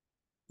know,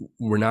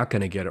 we're not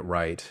going to get it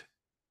right.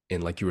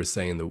 And like you were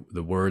saying,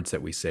 the words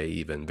that we say,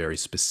 even very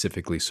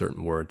specifically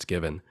certain words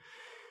given,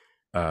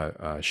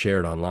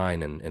 shared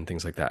online and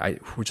things like that,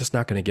 we're just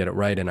not going to get it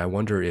right. And I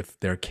wonder if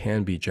there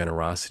can be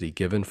generosity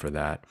given for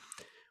that.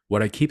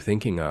 What I keep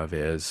thinking of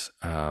is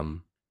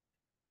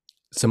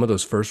some of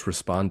those first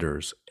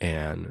responders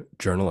and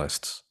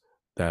journalists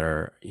that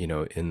are,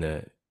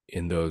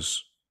 in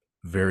those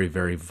very,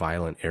 very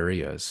violent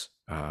areas,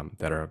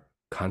 that are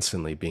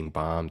constantly being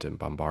bombed and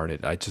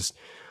bombarded.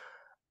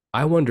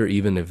 I wonder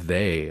even if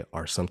they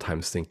are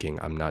sometimes thinking,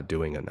 I'm not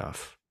doing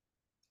enough.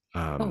 Oh,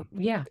 Um,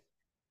 yeah.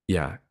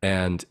 yeah.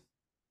 And,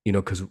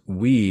 because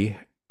we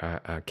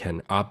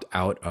can opt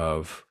out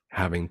of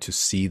having to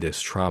see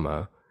this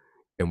trauma,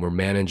 and we're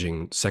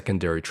managing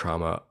secondary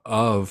trauma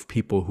of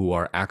people who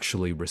are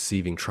actually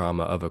receiving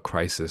trauma of a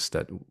crisis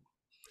that,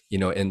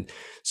 and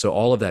so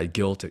all of that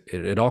guilt,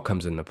 it all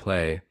comes into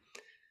play.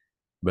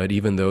 But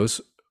even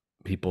those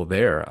people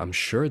there, I'm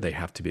sure they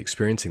have to be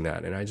experiencing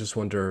that. And I just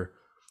wonder,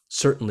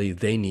 certainly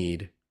they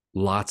need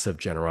lots of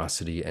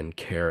generosity and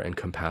care and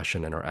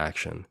compassion in our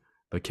action.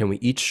 But can we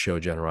each show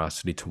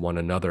generosity to one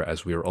another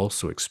as we are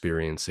also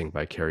experiencing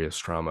vicarious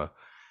trauma?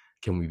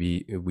 Can we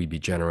be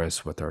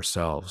generous with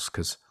ourselves?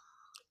 Because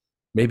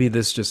maybe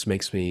this just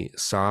makes me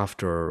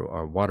soft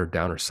or watered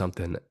down or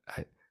something.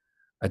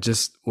 I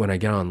just, when I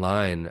get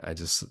online, I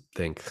just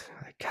think,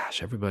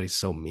 gosh, everybody's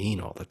so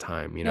mean all the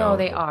time, No,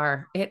 they And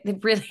are. They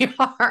really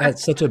are.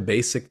 that's such a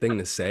basic thing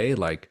to say,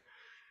 like,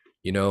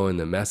 in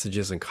the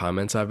messages and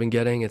comments I've been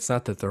getting. It's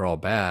not that they're all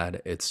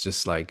bad. It's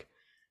just like,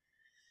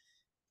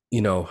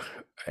 you know,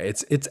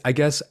 it's I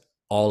guess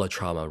all a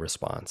trauma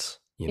response,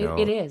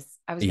 It is.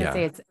 I was going to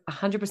say Yeah. it's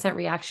 100% And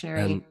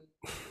reactionary.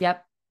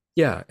 Yep.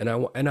 yeah,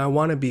 and I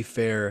want to be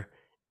fair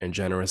and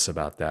generous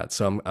about that.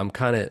 So I'm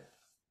kind of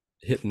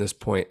hitting this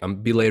point.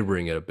 I'm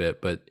belaboring it a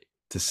bit, but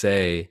to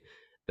say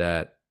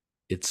that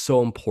it's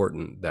so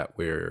important that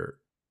we're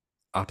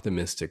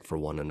optimistic for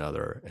one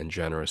another and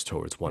generous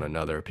towards one Yeah.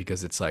 another,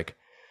 because it's like,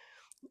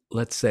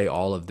 let's say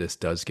all of this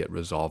does get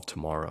resolved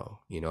tomorrow,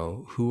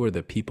 who are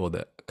the people,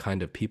 that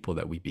kind of people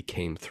that we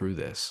became through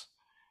this,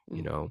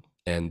 you Mm. know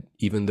and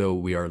even though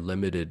we are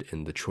limited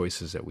in the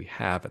choices that we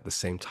have, at the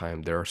same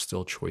time there are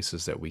still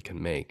choices that we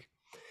can make.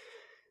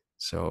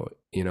 So,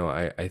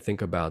 I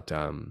think about,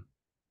 I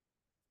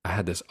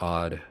had this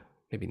odd,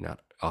 maybe not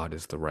odd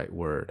is the right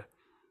word,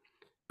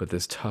 but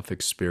this tough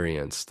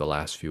experience the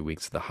last few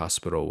weeks at the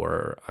hospital,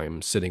 where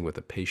I'm sitting with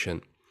a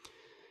patient.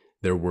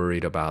 They're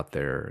worried about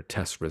their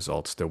test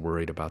results, they're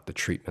worried about the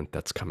treatment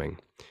that's coming.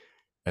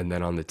 And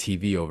then on the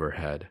TV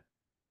overhead,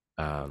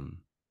 um,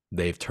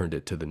 they've turned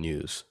it to the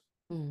news.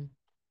 Mm.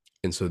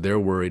 And so they're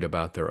worried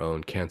about their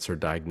own cancer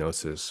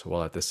diagnosis,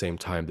 while at the same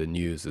time, the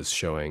news is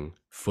showing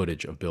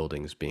footage of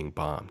buildings being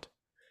bombed.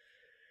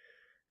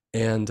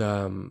 And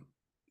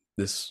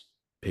this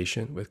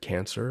patient with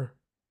cancer,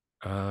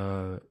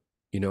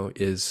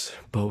 is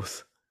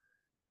both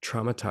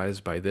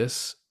traumatized by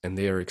this, and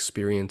they are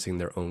experiencing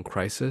their own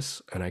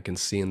crisis. And I can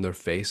see in their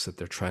face that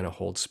they're trying to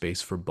hold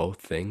space for both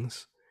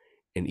things.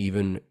 And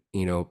even,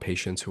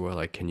 patients who are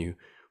like, can you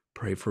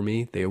pray for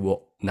me? They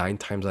will 9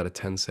 times out of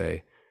 10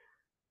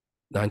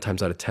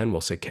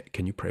 will say,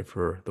 can you pray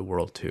for the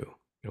world too?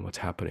 And what's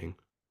happening,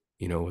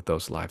 with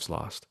those lives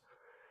lost.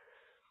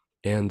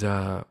 And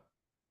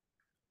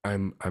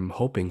I'm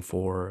hoping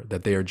for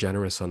that they are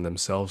generous on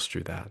themselves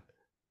through that.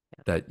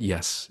 That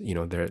yes,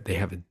 they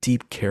have a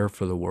deep care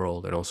for the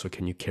world, and also,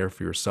 can you care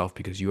for yourself,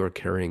 because you are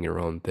carrying your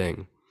own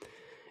thing.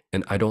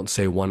 And I don't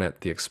say one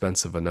at the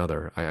expense of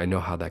another. I know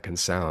how that can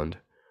sound,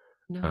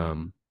 No.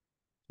 um,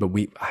 but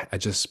I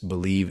just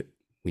believe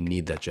we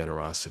need that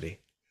generosity.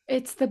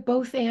 It's the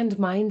both and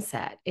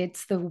mindset.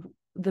 It's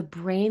the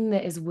brain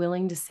that is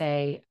willing to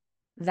say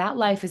that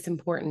life is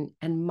important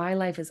and my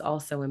life is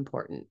also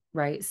important,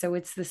 right? So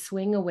it's the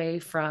swing away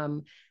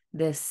from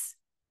this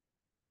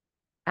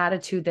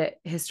attitude that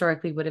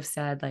historically would have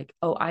said like,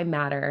 oh, I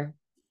matter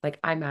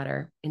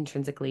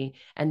intrinsically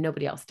and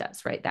nobody else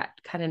does, right? That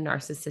kind of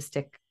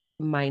narcissistic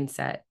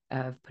mindset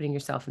of putting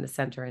yourself in the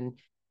center and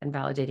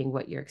validating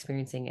what you're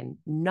experiencing and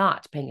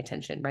not paying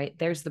attention, right?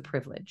 There's the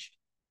privilege.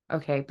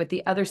 Okay, but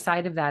the other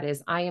side of that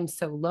is I am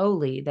so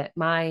lowly that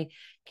my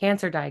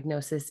cancer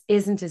diagnosis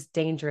isn't as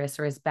dangerous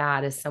or as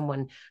bad as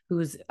someone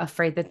who's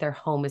afraid that their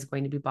home is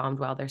going to be bombed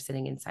while they're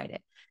sitting inside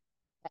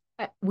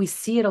it. We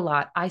see it a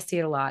lot. I see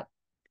it a lot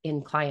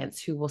in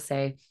clients who will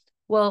say,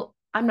 well,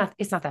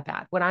 it's not that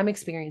bad. What I'm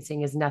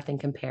experiencing is nothing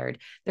compared.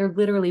 They're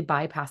literally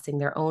bypassing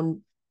their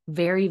own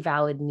very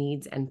valid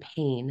needs and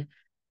pain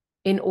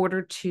in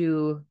order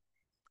to,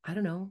 I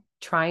don't know,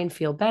 try and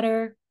feel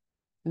better.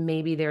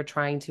 Maybe they're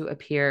trying to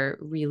appear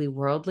really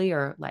worldly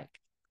or like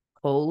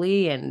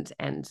holy and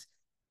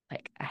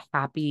like a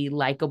happy,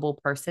 likable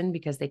person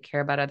because they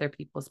care about other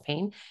people's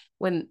pain.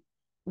 When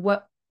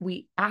what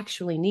we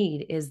actually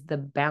need is the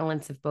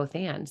balance of both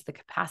ends, the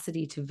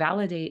capacity to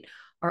validate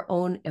our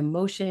own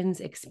emotions,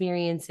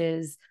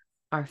 experiences,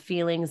 our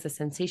feelings, the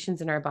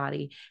sensations in our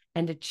body,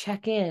 and to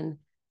check in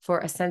for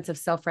a sense of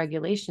self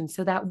regulation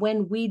so that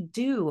when we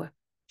do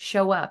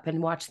show up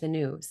and watch the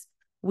news,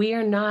 we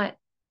are not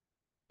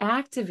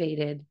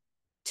activated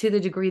to the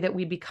degree that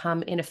we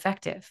become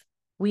ineffective.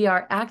 We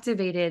are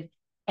activated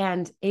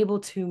and able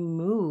to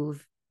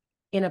move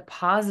in a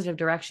positive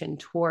direction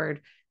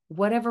toward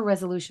whatever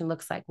resolution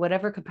looks like,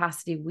 whatever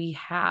capacity we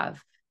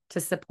have to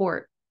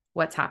support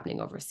what's happening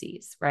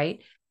overseas,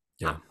 right?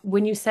 Yeah.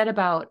 When you said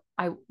about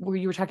where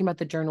you were talking about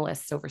the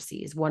journalists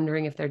overseas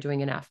wondering if they're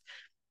doing enough,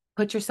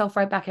 put yourself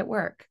right back at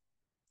work.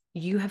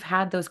 You have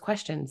had those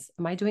questions.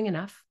 Am I doing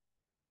enough?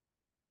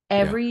 Yeah.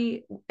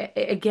 Every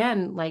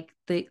again, like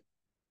the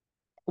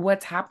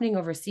what's happening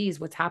overseas,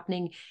 what's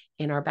happening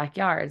in our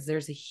backyards.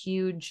 There's a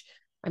huge,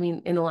 I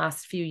mean, in the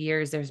last few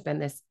years, there's been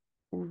this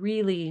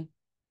really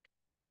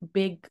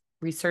big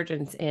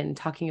resurgence in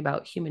talking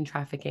about human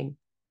trafficking.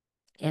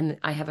 And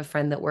I have a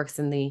friend that works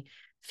in the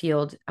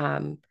field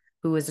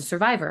who is a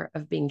survivor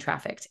of being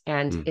trafficked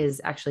and Mm. is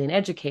actually an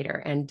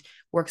educator and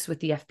works with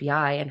the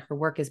FBI. And her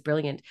work is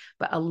brilliant.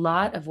 But a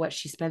lot of what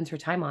she spends her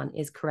time on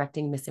is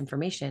correcting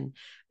misinformation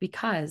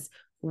because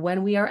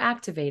when we are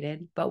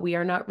activated, but we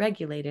are not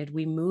regulated,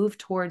 we move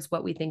towards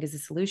what we think is a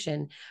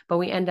solution, but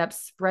we end up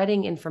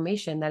spreading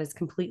information that is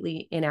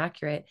completely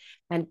inaccurate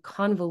and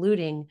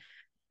convoluting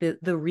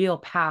the real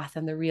path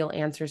and the real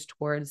answers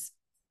towards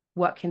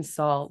what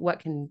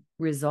can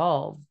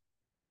resolve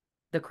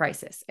the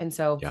crisis. And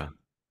so, Yeah.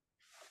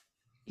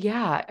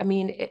 yeah, I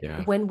mean,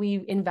 Yeah. when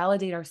we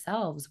invalidate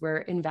ourselves, we're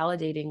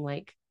invalidating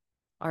like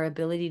our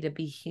ability to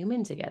be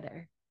human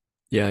together.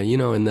 Yeah.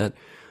 And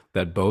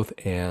that both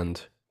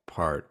and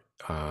part,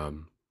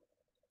 um,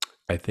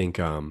 I think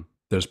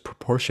there's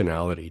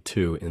proportionality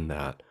too in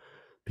that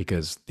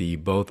because the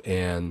both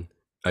and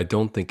I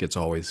don't think it's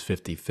always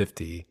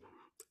 50-50.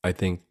 I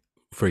think,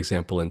 for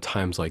example, in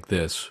times like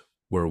this,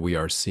 where we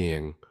are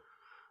seeing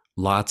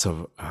lots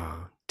of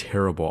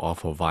terrible,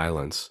 awful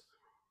violence,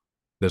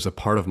 there's a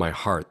part of my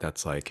heart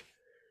that's like,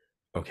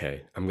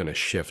 okay, I'm going to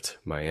shift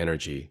my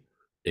energy.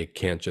 It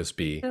can't just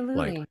be like,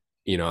 Absolutely.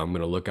 I'm going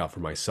to look out for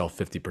myself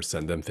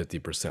 50%, them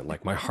 50%.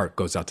 Like my heart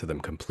goes out to them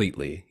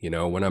completely.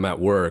 When I'm at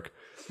work,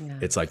 Yeah.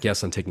 it's like,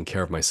 yes, I'm taking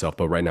care of myself,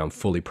 but right now I'm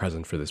fully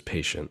present for this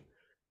patient.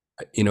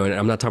 And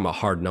I'm not talking about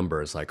hard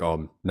numbers like, oh,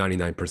 I'm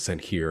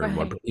 99% here and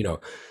Right.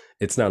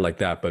 it's not like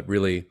that. But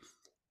really,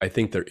 I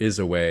think there is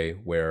a way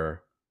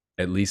where,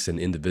 at least in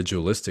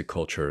individualistic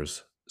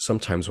cultures,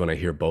 sometimes when I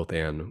hear both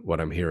and what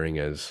I'm hearing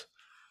is,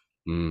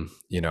 mm,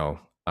 you know,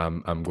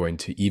 I'm going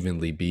to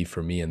evenly be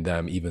for me and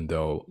them, even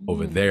though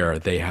over Mm, there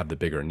they have the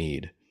bigger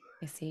need.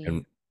 I see.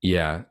 And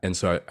yeah, and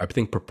so I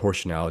think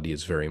proportionality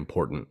is very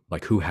important.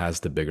 Like who has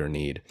the bigger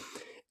need,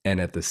 and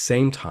at the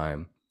same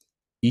time,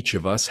 each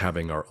of us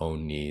having our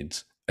own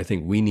needs. I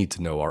think we need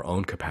to know our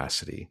own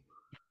capacity.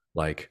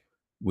 Like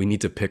we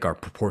need to pick our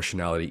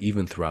proportionality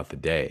even throughout the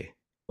day,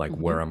 like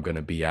Hmm. where I'm going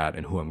to be at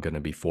and who I'm going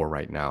to be for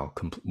right now,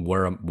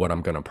 what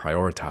I'm going to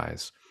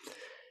prioritize.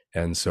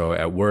 And so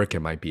at work,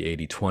 it might be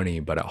 80-20,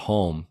 but at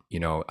home,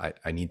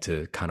 I need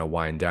to kind of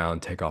wind down,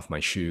 take off my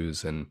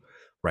shoes. And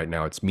right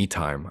now it's me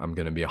time. I'm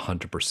going to be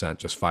 100%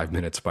 just 5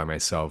 minutes by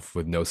myself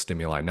with no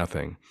stimuli,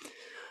 nothing,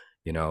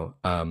 you know?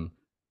 And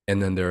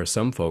then there are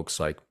some folks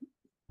like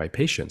my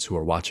patients who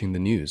are watching the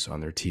news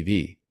on their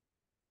TV.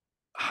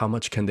 How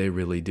much can they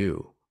really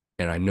do?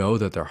 And I know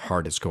that their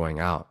heart is going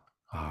out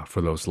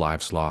for those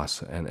lives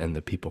lost and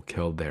the people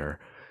killed there.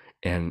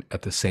 And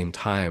at the same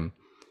time,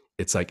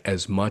 it's like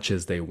as much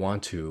as they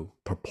want to,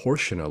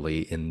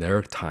 proportionally in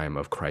their time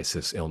of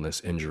crisis, illness,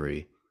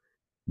 injury,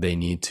 they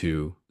need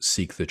to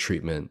seek the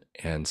treatment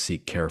and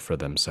seek care for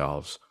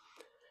themselves.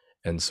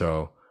 And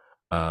so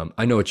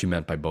I know what you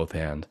meant by both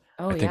and.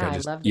 Oh I think yeah, I I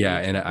just, love that you yeah,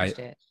 and I, acknowledged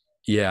it.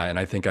 yeah, and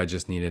I think I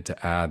just needed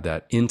to add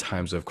that in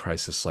times of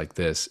crisis like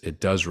this, it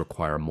does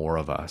require more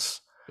of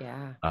us.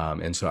 Yeah.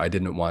 And so I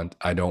don't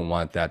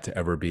want that to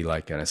ever be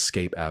like an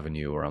escape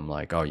avenue where I'm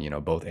like,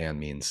 oh, both and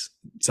means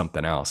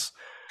something else.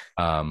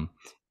 Um,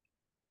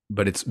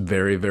 but it's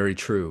very, very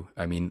true.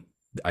 I mean,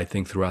 I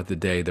think throughout the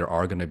day, there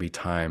are going to be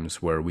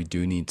times where we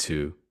do need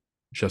to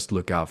just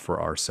look out for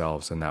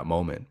ourselves in that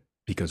moment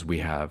because we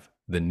have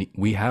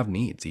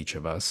needs, each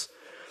of us.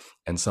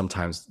 And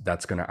sometimes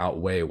that's going to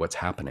outweigh what's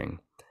happening.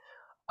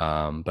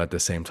 But at the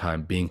same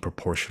time, being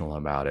proportional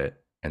about it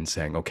and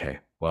saying, okay,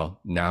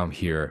 well, now I'm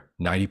here.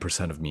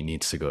 90% of me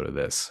needs to go to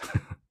this.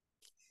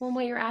 Well,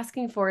 what you're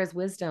asking for is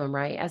wisdom,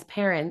 right? As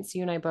parents,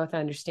 you and I both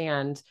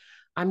understand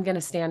I'm going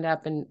to stand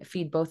up and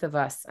feed both of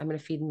us. I'm going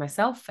to feed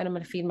myself and I'm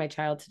going to feed my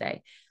child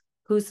today.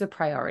 Who's the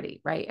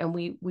priority, right? And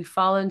we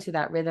fall into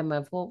that rhythm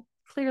of, well,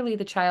 clearly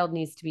the child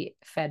needs to be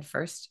fed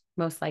first,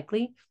 most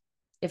likely.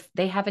 If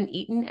they haven't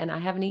eaten and I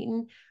haven't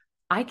eaten,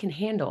 I can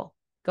handle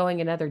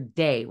going another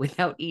day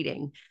without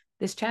eating.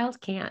 This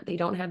child can't. They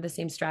don't have the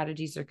same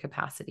strategies or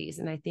capacities.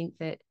 And I think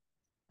that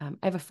I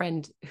have a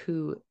friend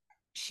who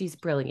she's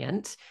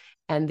brilliant.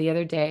 And the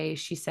other day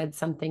she said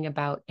something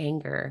about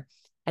anger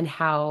and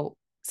how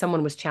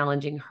someone was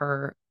challenging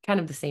her, kind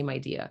of the same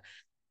idea,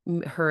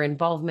 her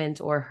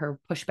involvement or her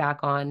pushback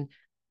on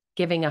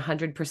giving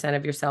 100%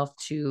 of yourself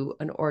to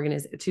an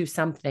organism, to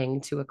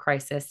something, to a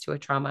crisis, to a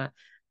trauma,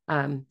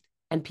 um,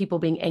 and people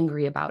being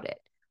angry about it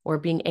or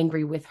being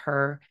angry with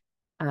her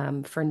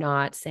for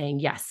not saying,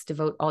 yes,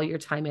 devote all your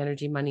time,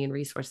 energy, money, and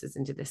resources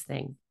into this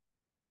thing.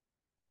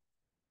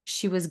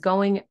 She was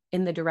going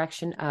in the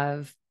direction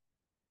of,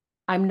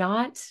 I'm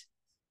not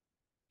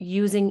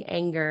using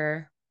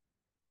anger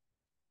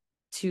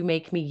to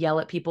make me yell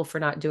at people for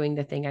not doing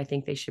the thing I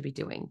think they should be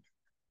doing.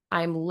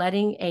 I'm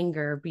letting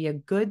anger be a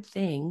good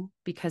thing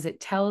because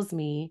it tells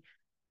me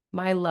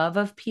my love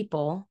of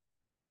people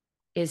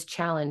is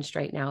challenged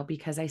right now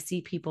because I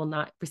see people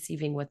not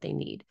receiving what they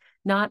need.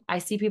 Not, I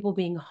see people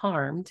being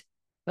harmed,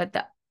 but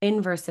the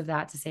inverse of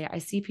that to say, I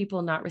see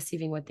people not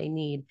receiving what they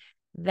need.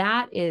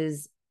 That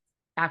is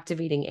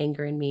activating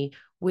anger in me,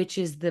 which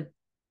is the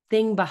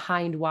thing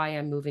behind why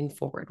I'm moving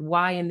forward.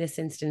 Why, in this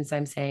instance,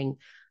 I'm saying,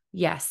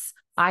 yes,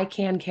 I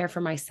can care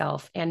for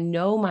myself and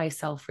know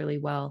myself really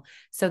well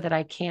so that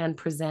I can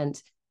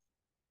present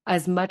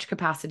as much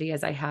capacity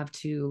as I have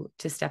to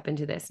step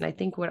into this. And I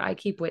think what I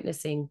keep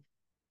witnessing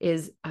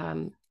is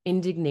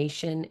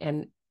indignation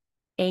and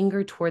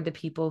anger toward the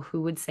people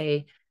who would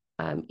say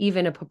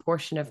even a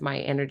proportion of my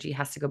energy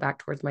has to go back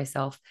towards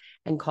myself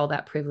and call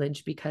that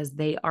privilege because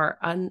they are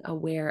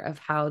unaware of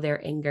how their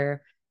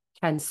anger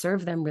can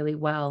serve them really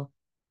well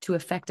to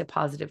affect a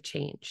positive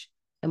change.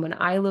 And when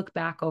I look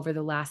back over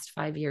the last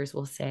 5 years,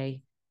 we'll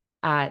say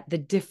the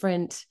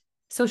different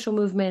social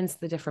movements,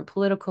 the different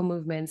political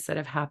movements that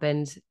have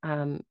happened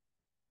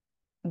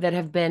that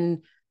have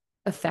been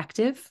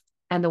effective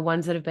and the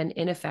ones that have been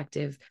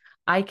ineffective,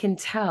 I can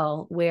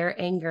tell where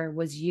anger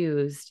was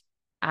used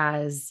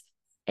as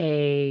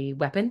a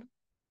weapon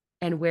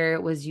and where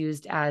it was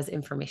used as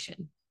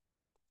information,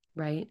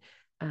 right?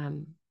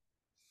 Um,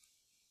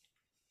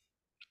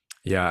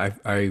 Yeah,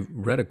 I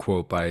read a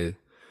quote by,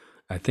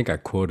 I think I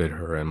quoted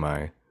her in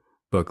my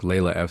book,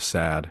 Layla F.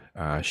 Sad.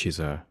 She's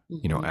a,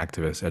 mm-hmm.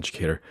 activist,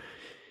 educator.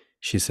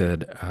 She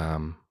said,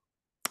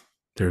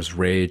 there's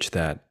rage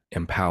that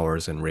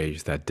empowers and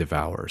rage that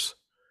devours.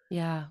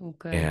 Yeah,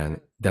 good.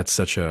 And that's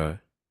such a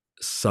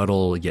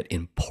subtle yet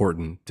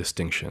important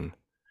distinction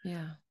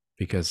Yeah.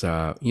 because,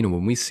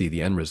 when we see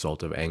the end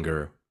result of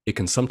anger, it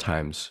can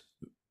sometimes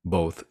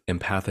both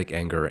empathic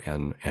anger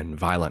and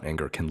violent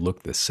anger can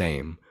look the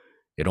same.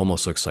 It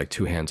almost looks like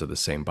two hands of the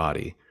same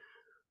body,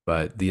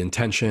 but the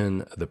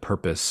intention, the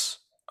purpose,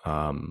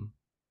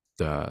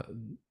 the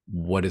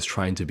what is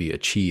trying to be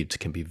achieved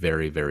can be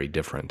very, very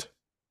different.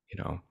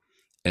 You know,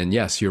 and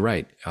yes, you're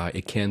right.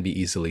 It can be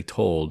easily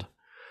told,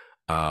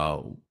 uh,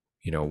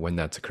 when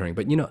that's occurring.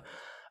 But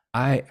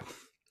I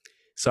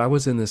so I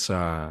was in this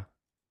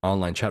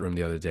online chat room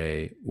the other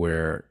day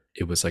where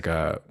it was like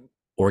a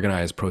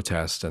organized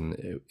protest,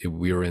 and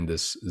we were in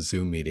this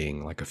Zoom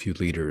meeting, like a few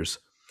leaders,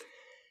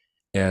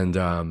 and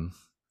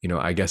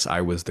I guess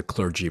I was the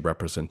clergy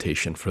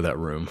representation for that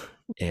room,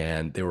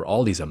 and there were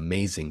all these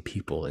amazing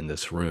people in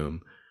this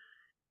room.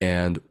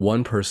 And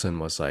one person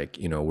was like,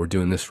 we're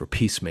doing this for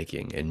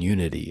peacemaking and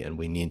unity, and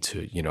we need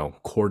to,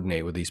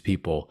 coordinate with these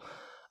people,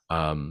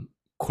 um,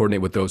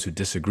 coordinate with those who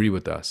disagree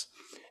with us.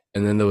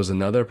 And then there was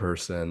another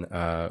person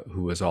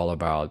who was all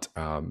about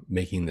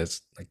making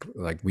this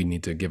like we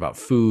need to give out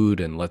food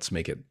and let's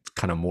make it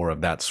kind of more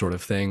of that sort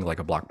of thing, like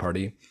a block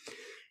party.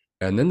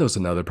 And then there was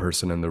another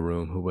person in the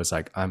room who was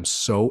like, I'm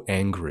so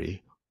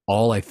angry.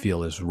 All I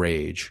feel is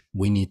rage.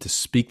 We need to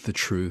speak the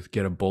truth,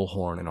 get a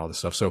bullhorn, and all this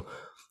stuff. So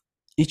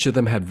each of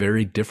them had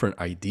very different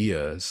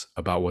ideas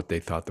about what they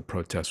thought the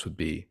protest would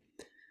be.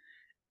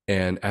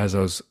 And as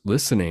I was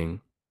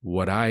listening,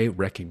 what I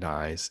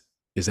recognized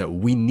is that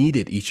we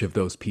needed each of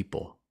those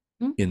people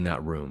Mm-hmm. in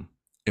that room.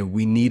 And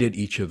we needed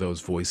each of those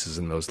voices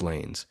in those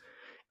lanes.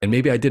 And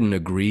maybe I didn't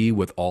agree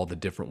with all the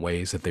different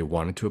ways that they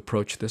wanted to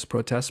approach this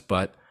protest,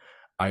 but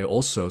I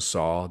also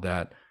saw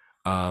that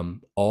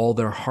all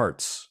their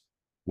hearts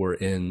were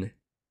in,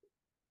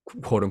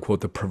 quote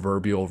unquote, the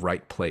proverbial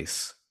right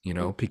place,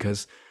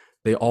 because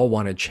they all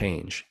wanted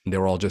change. And they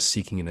were all just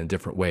seeking it in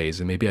different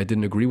ways. And maybe I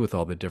didn't agree with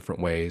all the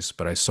different ways,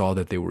 but I saw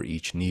that they were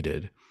each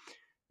needed.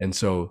 And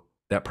so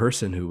that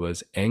person who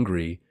was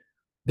angry,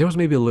 there was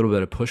maybe a little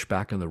bit of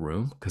pushback in the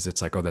room because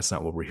it's like, oh, that's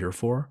not what we're here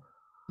for.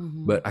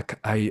 Mm-hmm. But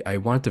I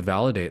wanted to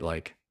validate,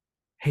 like,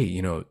 hey,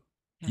 Yeah.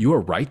 you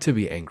are right to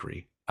be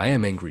angry. I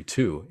am angry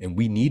too. And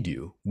we need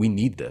you. We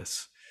need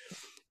this.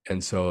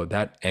 And so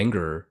that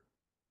anger,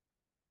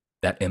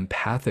 that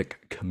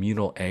empathic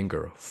communal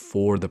anger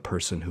for the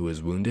person who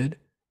is wounded,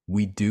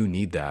 we do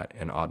need that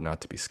and ought not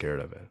to be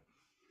scared of it.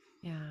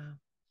 Yeah.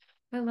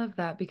 I love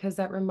that because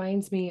that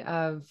reminds me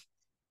of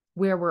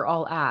where we're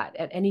all at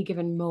any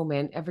given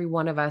moment. Every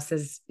one of us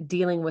is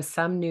dealing with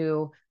some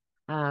new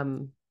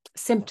um,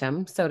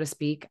 symptom, so to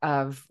speak,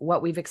 of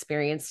what we've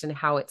experienced and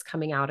how it's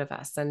coming out of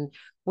us. And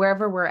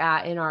wherever we're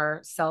at in our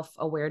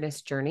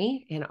self-awareness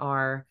journey, in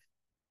our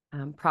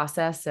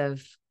process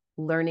of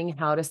learning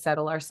how to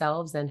settle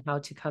ourselves and how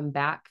to come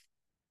back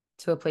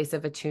to a place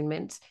of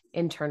attunement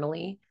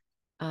internally,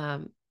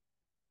 um,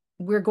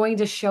 we're going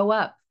to show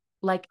up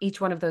like each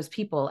one of those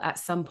people at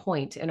some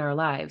point in our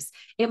lives.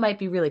 It might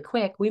be really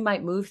quick. We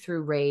might move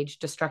through rage,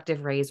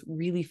 destructive rage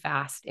really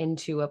fast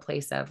into a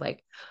place of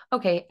like,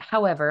 okay,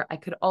 however, I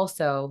could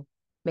also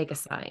make a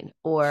sign,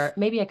 or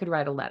maybe I could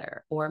write a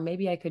letter, or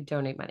maybe I could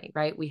donate money,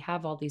 right? We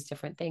have all these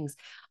different things.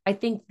 I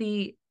think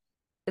the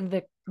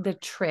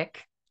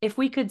trick, if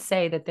we could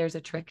say that there's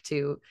a trick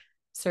to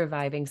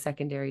surviving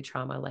secondary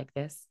trauma like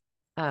this,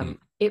 Mm.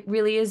 it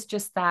really is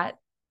just that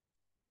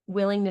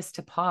willingness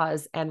to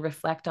pause and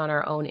reflect on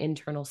our own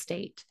internal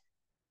state,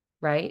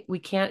 right? We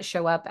can't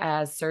show up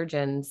as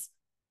surgeons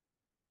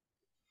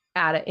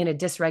in a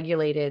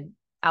dysregulated,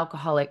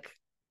 alcoholic,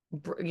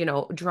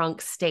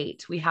 drunk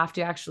state. We have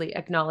to actually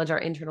acknowledge our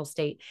internal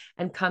state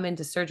and come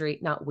into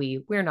surgery.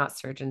 We're not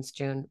surgeons,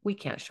 June. We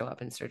can't show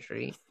up in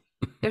surgery.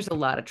 There's a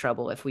lot of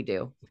trouble if we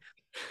do,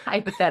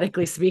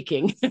 hypothetically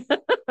speaking.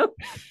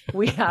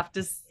 We have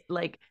to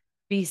like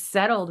be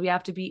settled. We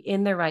have to be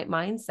in the right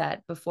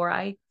mindset before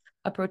I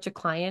approach a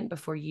client,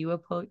 before you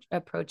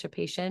approach a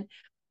patient.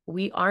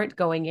 We aren't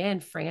going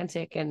in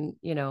frantic and,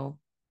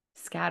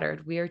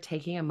 scattered. We are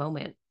taking a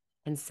moment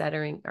and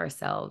centering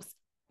ourselves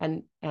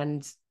and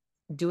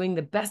doing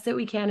the best that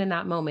we can in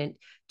that moment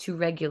to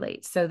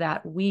regulate so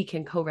that we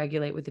can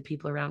co-regulate with the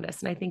people around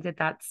us. And I think that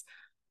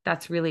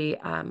that's really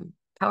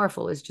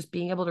powerful, is just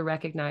being able to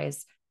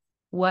recognize,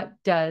 what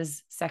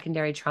does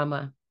secondary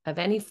trauma of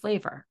any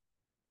flavor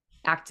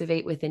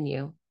activate within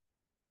you?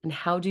 And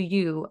how do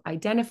you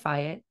identify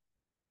it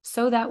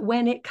so that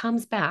when it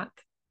comes back,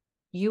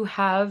 you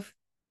have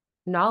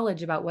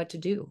knowledge about what to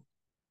do?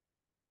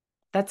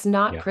 That's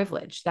not Yeah.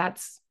 privilege.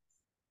 That's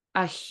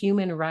a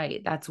human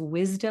right. That's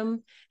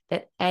wisdom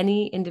that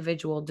any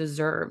individual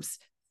deserves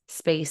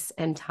space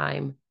and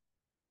time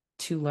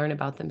to learn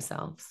about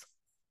themselves.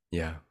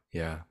 Yeah.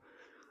 Yeah.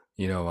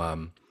 You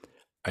know,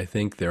 I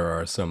think there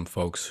are some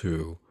folks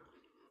who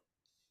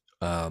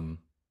um,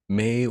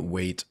 may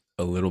wait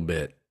a little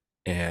bit,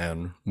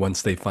 and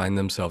once they find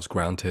themselves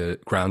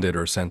grounded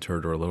or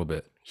centered or a little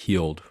bit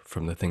healed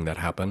from the thing that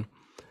happened,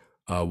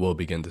 will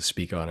begin to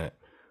speak on it.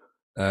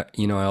 I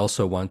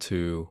also want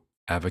to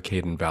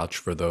advocate and vouch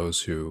for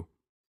those who,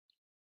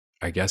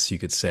 I guess you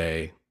could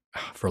say,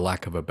 for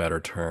lack of a better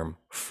term,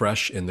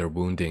 fresh in their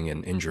wounding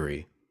and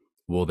injury,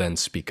 will then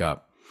speak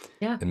up.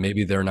 Yeah, And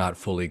maybe they're not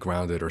fully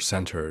grounded or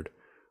centered,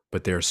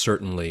 but they're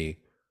certainly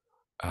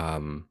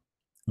um,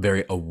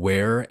 very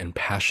aware and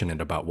passionate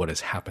about what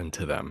has happened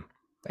to them,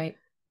 right.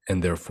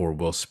 and therefore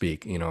will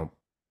speak.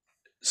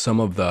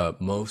 Some of the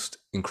most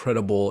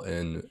incredible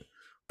and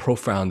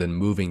profound and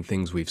moving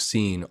things we've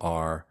seen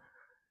are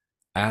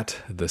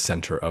at the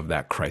center of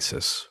that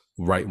crisis,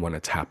 right when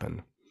it's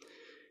happened.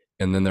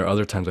 And then there are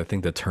other times, I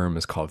think the term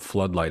is called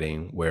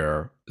floodlighting,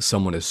 where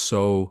someone is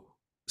so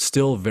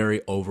still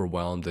very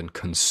overwhelmed and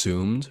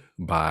consumed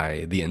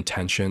by the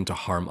intention to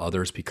harm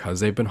others because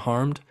they've been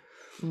harmed,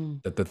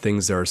 Mm, that the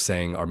things they're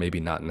saying are maybe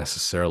not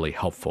necessarily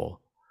helpful.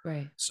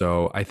 right.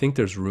 So I think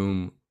there's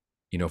room,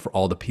 for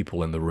all the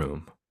people in the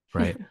room,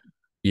 right?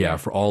 Yeah, Yeah.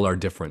 for all our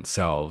different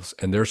selves.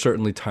 And there are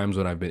certainly times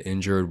when I've been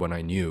injured when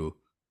I knew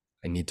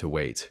I need to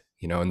wait,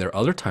 and there are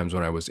other times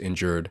when I was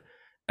injured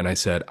and I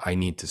said, I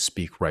need to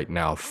speak right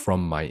now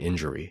from my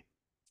injury,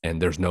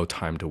 and there's no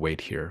time to wait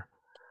here.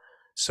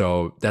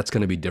 So that's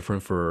going to be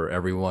different for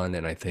everyone.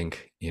 And I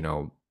think,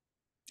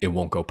 it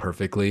won't go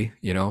perfectly.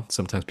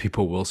 Sometimes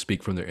people will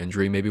speak from their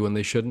injury, maybe when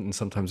they shouldn't. And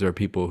sometimes there are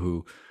people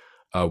who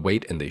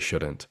wait and they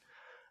shouldn't.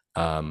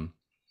 Um,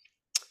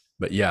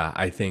 but yeah,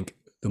 I think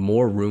the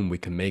more room we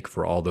can make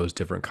for all those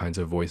different kinds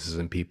of voices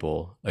and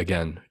people,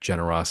 again,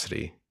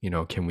 generosity,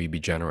 can we be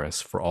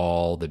generous for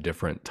all the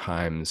different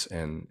times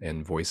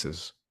and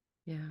voices?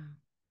 Yeah.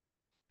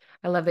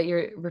 I love that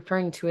you're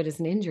referring to it as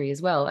an injury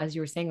as well. As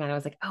you were saying that, I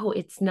was like, oh,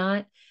 it's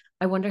not.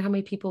 I wonder how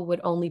many people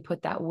would only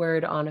put that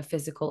word on a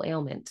physical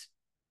ailment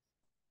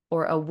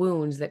or a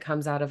wound that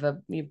comes out of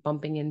you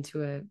bumping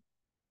into a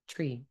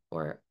tree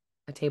or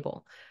a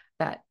table.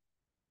 That,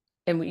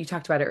 and you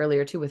talked about it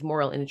earlier too with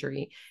moral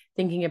injury,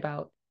 thinking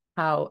about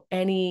how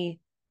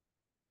any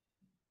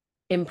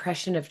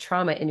impression of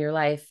trauma in your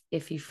life,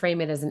 if you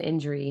frame it as an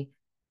injury,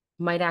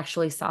 might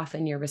actually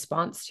soften your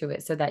response to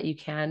it so that you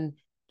can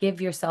give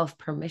yourself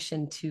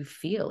permission to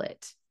feel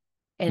it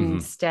Hmm.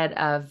 instead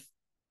of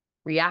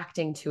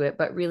reacting to it,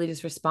 but really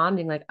just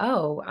responding like,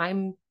 oh,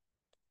 I'm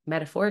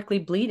metaphorically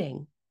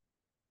bleeding.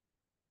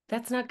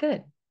 That's not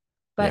good.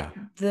 But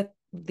Yeah.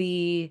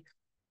 the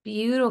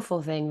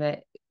beautiful thing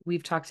that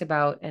we've talked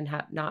about and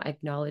have not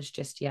acknowledged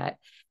just yet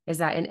is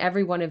that in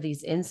every one of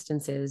these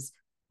instances,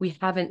 we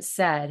haven't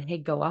said, hey,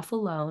 go off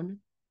alone,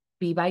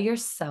 be by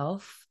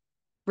yourself,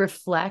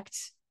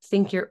 reflect,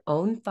 think your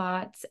own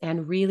thoughts,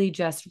 and really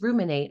just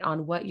ruminate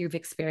on what you've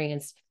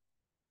experienced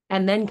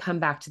and then come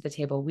back to the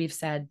table. We've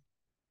said,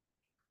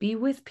 be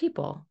with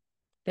people.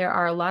 There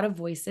are a lot of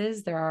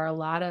voices, there are a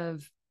lot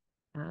of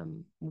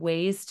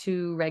ways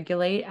to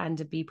regulate and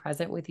to be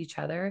present with each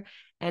other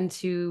and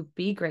to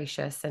be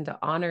gracious and to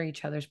honor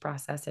each other's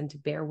process and to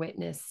bear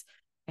witness,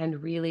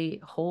 and really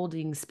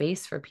holding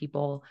space for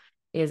people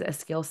is a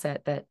skill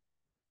set that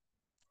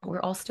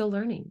we're all still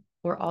learning.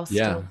 we're all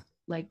Yeah. still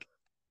like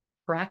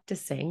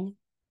practicing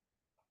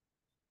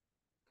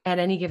at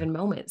any given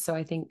moment. So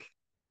I think,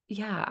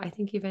 yeah, I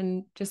think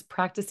even just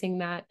practicing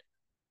that,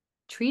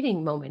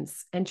 treating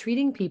moments and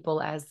treating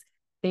people as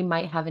they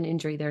might have an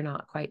injury they're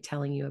not quite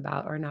telling you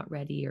about or not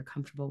ready or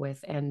comfortable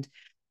with, and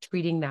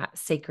treating that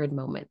sacred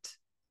moment,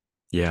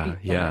 Yeah.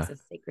 treat them as Yeah. a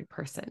sacred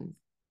person.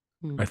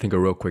 Mm, I think a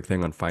real quick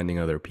thing on finding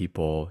other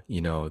people,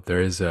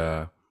 there is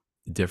a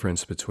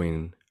difference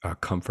between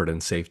comfort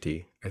and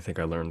safety. I think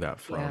I learned that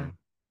yeah, from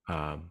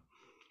um,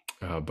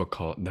 a book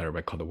that I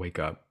read called The Wake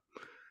Up,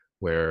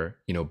 where,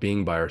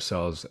 being by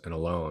ourselves and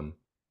alone,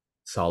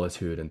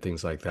 solitude and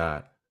things like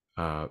that,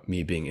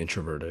 me being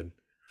introverted,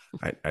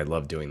 I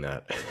love doing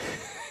that.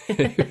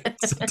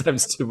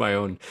 Sometimes to my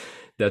own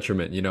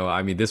detriment.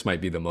 I mean, this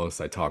might be the most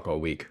I talk all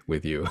week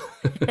with you.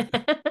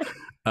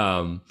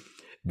 um,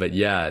 but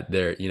yeah,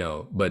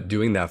 but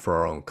doing that for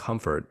our own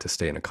comfort, to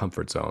stay in a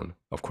comfort zone,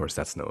 of course,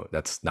 that's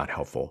not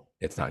helpful.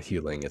 It's not right.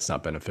 healing. It's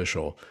not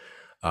beneficial.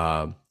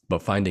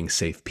 But finding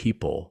safe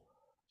people,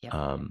 Yep,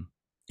 um,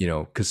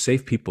 because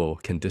safe people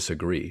can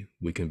disagree.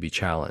 We can be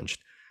challenged.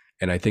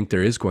 And I think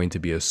there is going to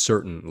be a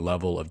certain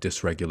level of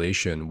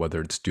dysregulation,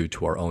 whether it's due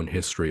to our own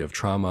history of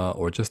trauma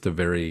or just a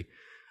very,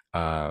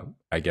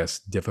 I guess,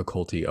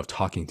 difficulty of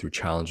talking through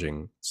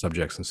challenging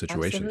subjects and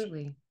situations.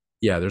 absolutely.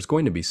 Yeah, there's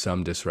going to be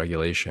some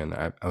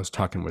dysregulation. I was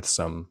talking with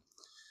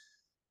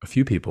a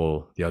few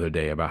people the other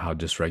day about how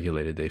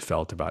dysregulated they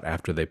felt about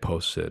after they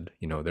posted,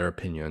 their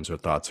opinions or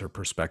thoughts or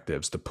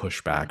perspectives, the Yeah,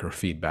 pushback or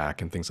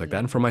feedback and things like that.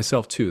 And yeah, for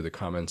myself too, the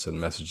comments and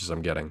messages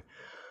I'm getting.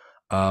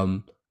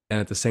 Um, and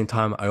at the same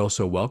time, I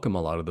also welcome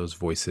a lot of those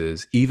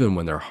voices, even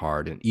when they're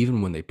hard and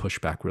even when they push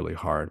back really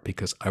hard,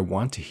 because I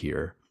want to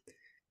hear.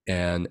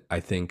 And I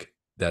think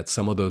that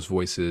some of those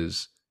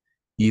voices,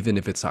 even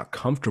if it's not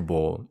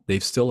comfortable,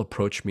 they've still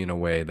approached me in a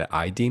way that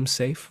I deem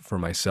safe for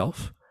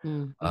myself.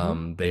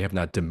 mm-hmm. They have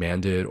not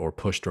demanded or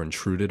pushed or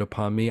intruded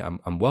upon me.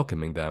 I'm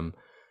welcoming them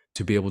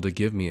to be able to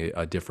give me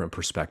a different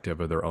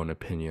perspective of their own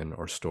opinion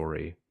or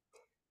story.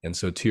 And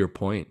so, to your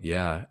point,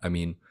 yeah, I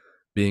mean,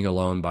 being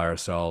alone by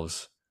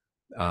ourselves,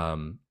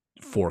 um,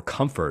 for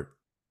comfort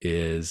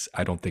is,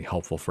 I don't think,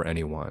 helpful for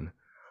anyone.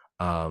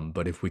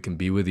 But if we can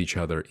be with each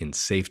other in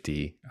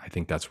safety, I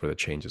think that's where the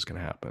change is going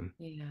to happen.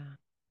 Yeah.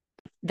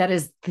 That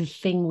is the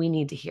thing we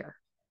need to hear.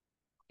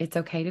 It's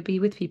okay to be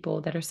with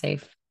people that are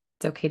safe.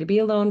 It's okay to be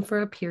alone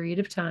for a period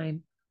of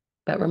time,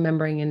 but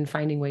remembering and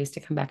finding ways to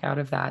come back out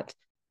of that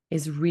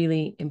is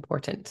really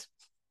important.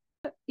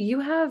 You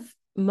have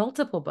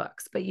multiple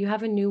books, but you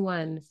have a new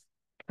one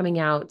coming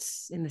out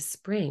in the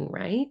spring,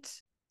 right?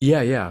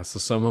 Yeah, yeah. So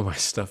some of my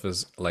stuff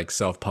is like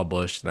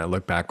self-published, and I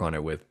look back on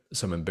it with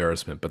some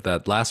embarrassment. But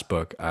that last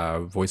book,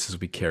 "Voices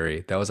We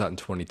Carry," that was out in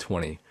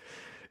 2020,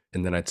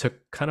 and then I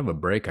took kind of a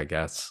break, I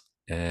guess.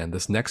 And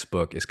this next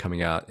book is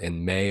coming out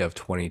in May of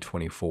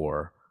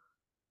 2024,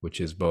 which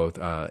is both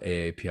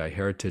AAPI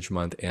Heritage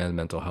Month and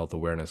Mental Health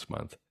Awareness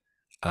Month.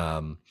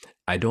 Um,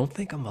 I don't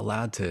think I'm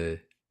allowed to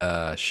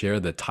share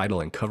the title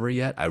and cover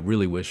yet. I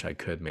really wish I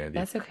could, Mandy.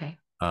 That's okay.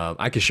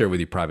 I can share it with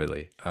you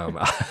privately.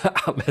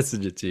 I'll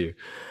message it to you.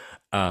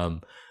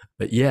 Um,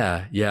 but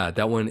yeah, yeah,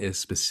 that one is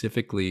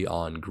specifically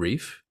on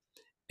grief,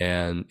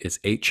 and it's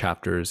 8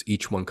 chapters.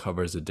 Each one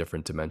covers a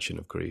different dimension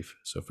of grief.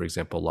 So, for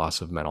example, loss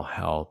of mental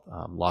health,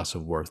 loss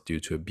of worth due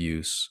to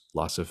abuse,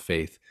 loss of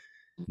faith.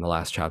 And the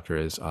last chapter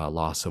is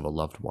loss of a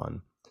loved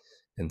one.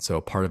 And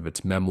so part of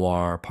it's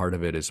memoir, part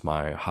of it is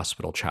my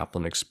hospital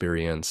chaplain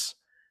experience,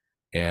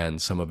 and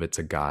some of it's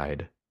a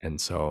guide. And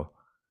so,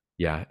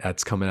 yeah,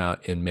 that's coming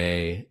out in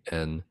May.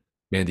 And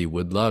Mandy,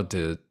 would love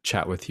to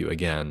chat with you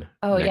again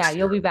Oh, yeah, next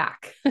you'll year. be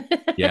back.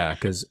 Yeah,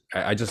 because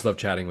I just love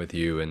chatting with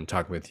you and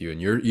talking with you,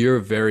 and you're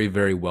very,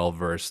 very well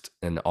versed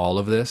in all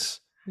of this.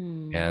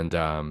 Hmm.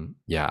 And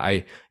yeah,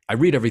 I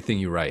read everything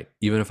you write,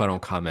 even if I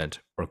don't comment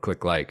or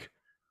click like.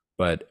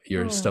 But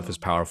your stuff Oh, is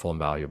powerful and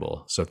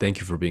valuable. So thank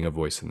you for being a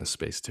voice in this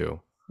space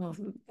too. well,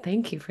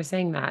 thank you for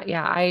saying that.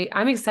 Yeah,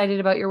 I'm excited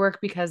about your work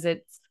because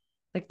it's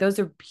like those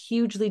are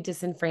hugely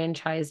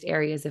disenfranchised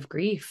areas of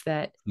grief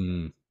that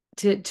Mm,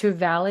 to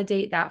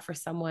validate that for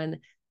someone,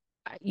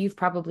 you've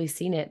probably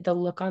seen it, the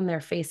look on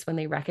their face when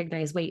they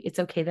recognize, wait, it's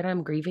okay that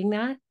I'm grieving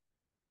that.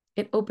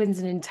 It opens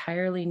an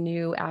entirely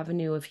new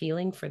avenue of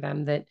healing for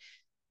them that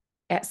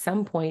at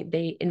some point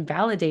they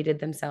invalidated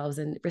themselves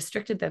and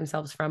restricted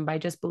themselves from by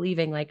just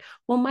believing like,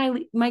 well,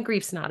 my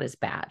grief's not as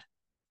bad,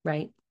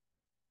 right?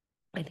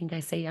 I think I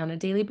say on a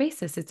daily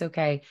basis it's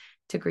okay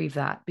to grieve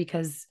that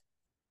because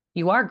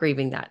you are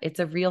grieving that.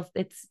 It's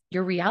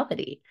your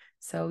reality.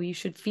 So you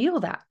should feel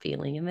that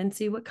feeling and then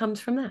see what comes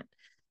from that.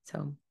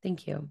 So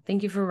thank you.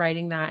 Thank you for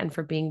writing that and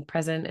for being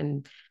present.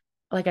 And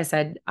like I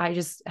said, I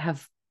just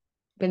have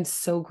been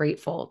so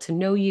grateful to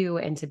know you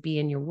and to be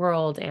in your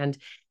world and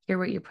hear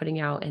what you're putting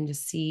out and to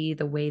see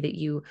the way that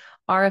you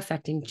are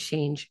affecting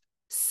change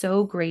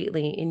so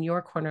greatly in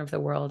your corner of the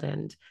world.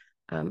 And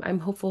I'm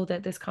hopeful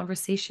that this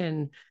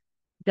conversation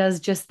does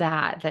just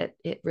that, that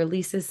it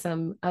releases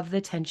some of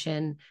the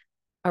tension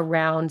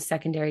around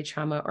secondary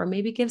trauma, or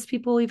maybe gives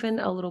people even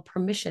a little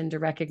permission to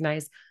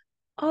recognize,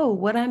 oh,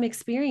 what I'm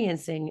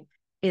experiencing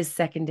is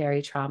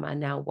secondary trauma.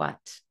 Now what?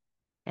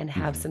 And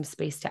have Mhm. some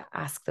space to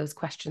ask those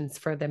questions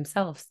for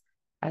themselves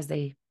as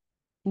they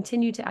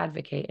continue to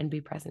advocate and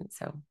be present.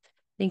 So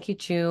thank you,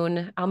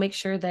 June. I'll make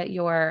sure that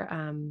your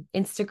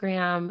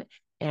Instagram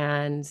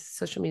and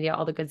social media,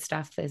 all the good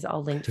stuff is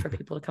all linked for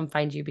people to come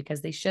find you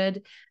because they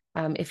should.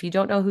 If you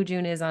don't know who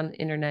June is on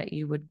internet,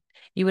 you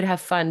would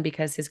have fun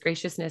because his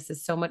graciousness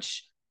is so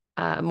much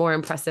more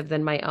impressive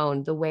than my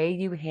own. The way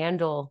you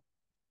handle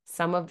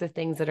some of the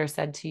things that are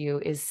said to you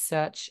is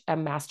such a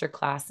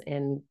masterclass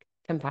in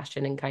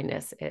compassion and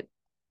kindness.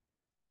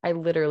 I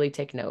literally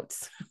take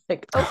notes.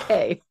 Like,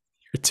 okay,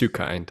 You're too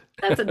kind.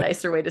 that's a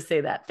nicer way to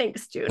say that.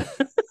 Thanks, June.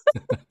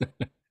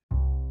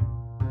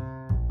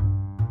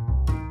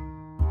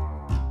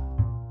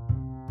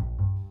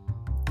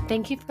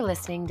 Thank you for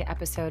listening to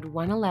episode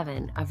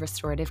 111 of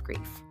Restorative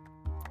Grief.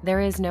 There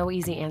is no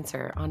easy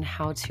answer on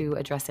how to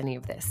address any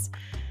of this,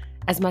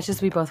 as much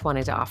as we both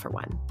wanted to offer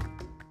one.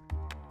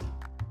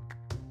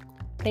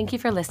 Thank you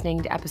for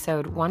listening to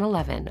episode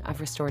 111 of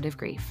Restorative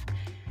Grief.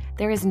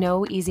 There is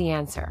no easy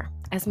answer,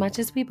 as much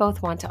as we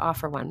both want to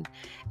offer one,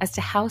 as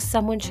to how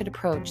someone should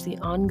approach the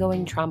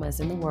ongoing traumas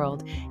in the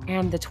world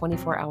and the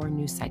 24-hour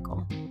news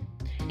cycle.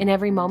 In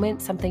every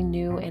moment, something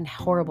new and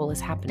horrible is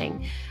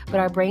happening, but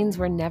our brains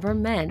were never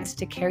meant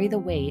to carry the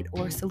weight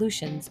or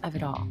solutions of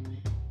it all.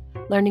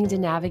 Learning to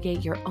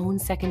navigate your own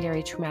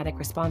secondary traumatic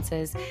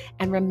responses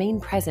and remain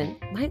present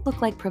might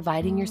look like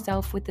providing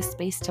yourself with the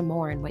space to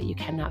mourn what you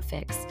cannot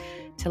fix,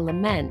 to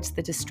lament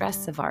the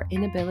distress of our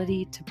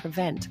inability to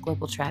prevent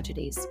global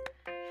tragedies.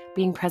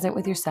 Being present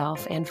with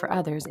yourself and for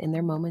others in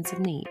their moments of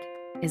need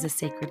is a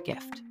sacred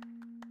gift.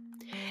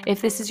 If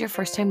this is your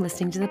first time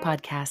listening to the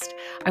podcast,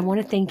 I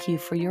want to thank you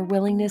for your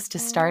willingness to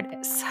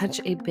start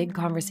such a big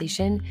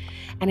conversation,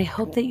 and I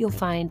hope that you'll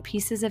find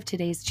pieces of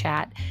today's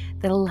chat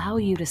that allow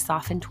you to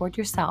soften toward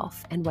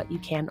yourself and what you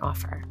can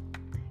offer.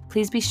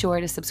 Please be sure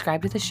to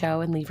subscribe to the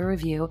show and leave a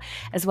review,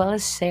 as well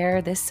as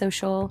share this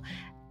social.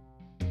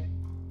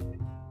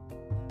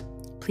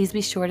 Please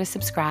be sure to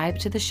subscribe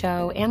to the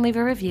show and leave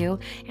a review,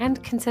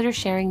 and consider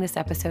sharing this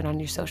episode on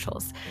your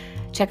socials.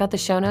 Check out the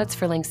show notes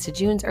for links to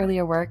June's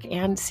earlier work,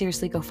 and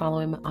seriously go follow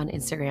him on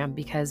Instagram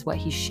because what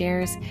he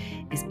shares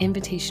is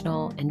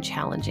invitational and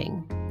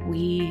challenging.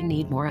 We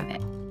need more of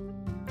it.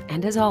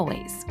 And as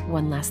always,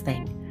 one last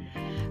thing.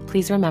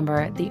 Please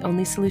remember, the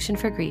only solution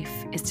for grief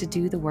is to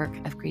do the work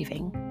of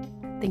grieving.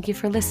 Thank you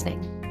for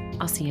listening.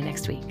 I'll see you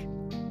next week.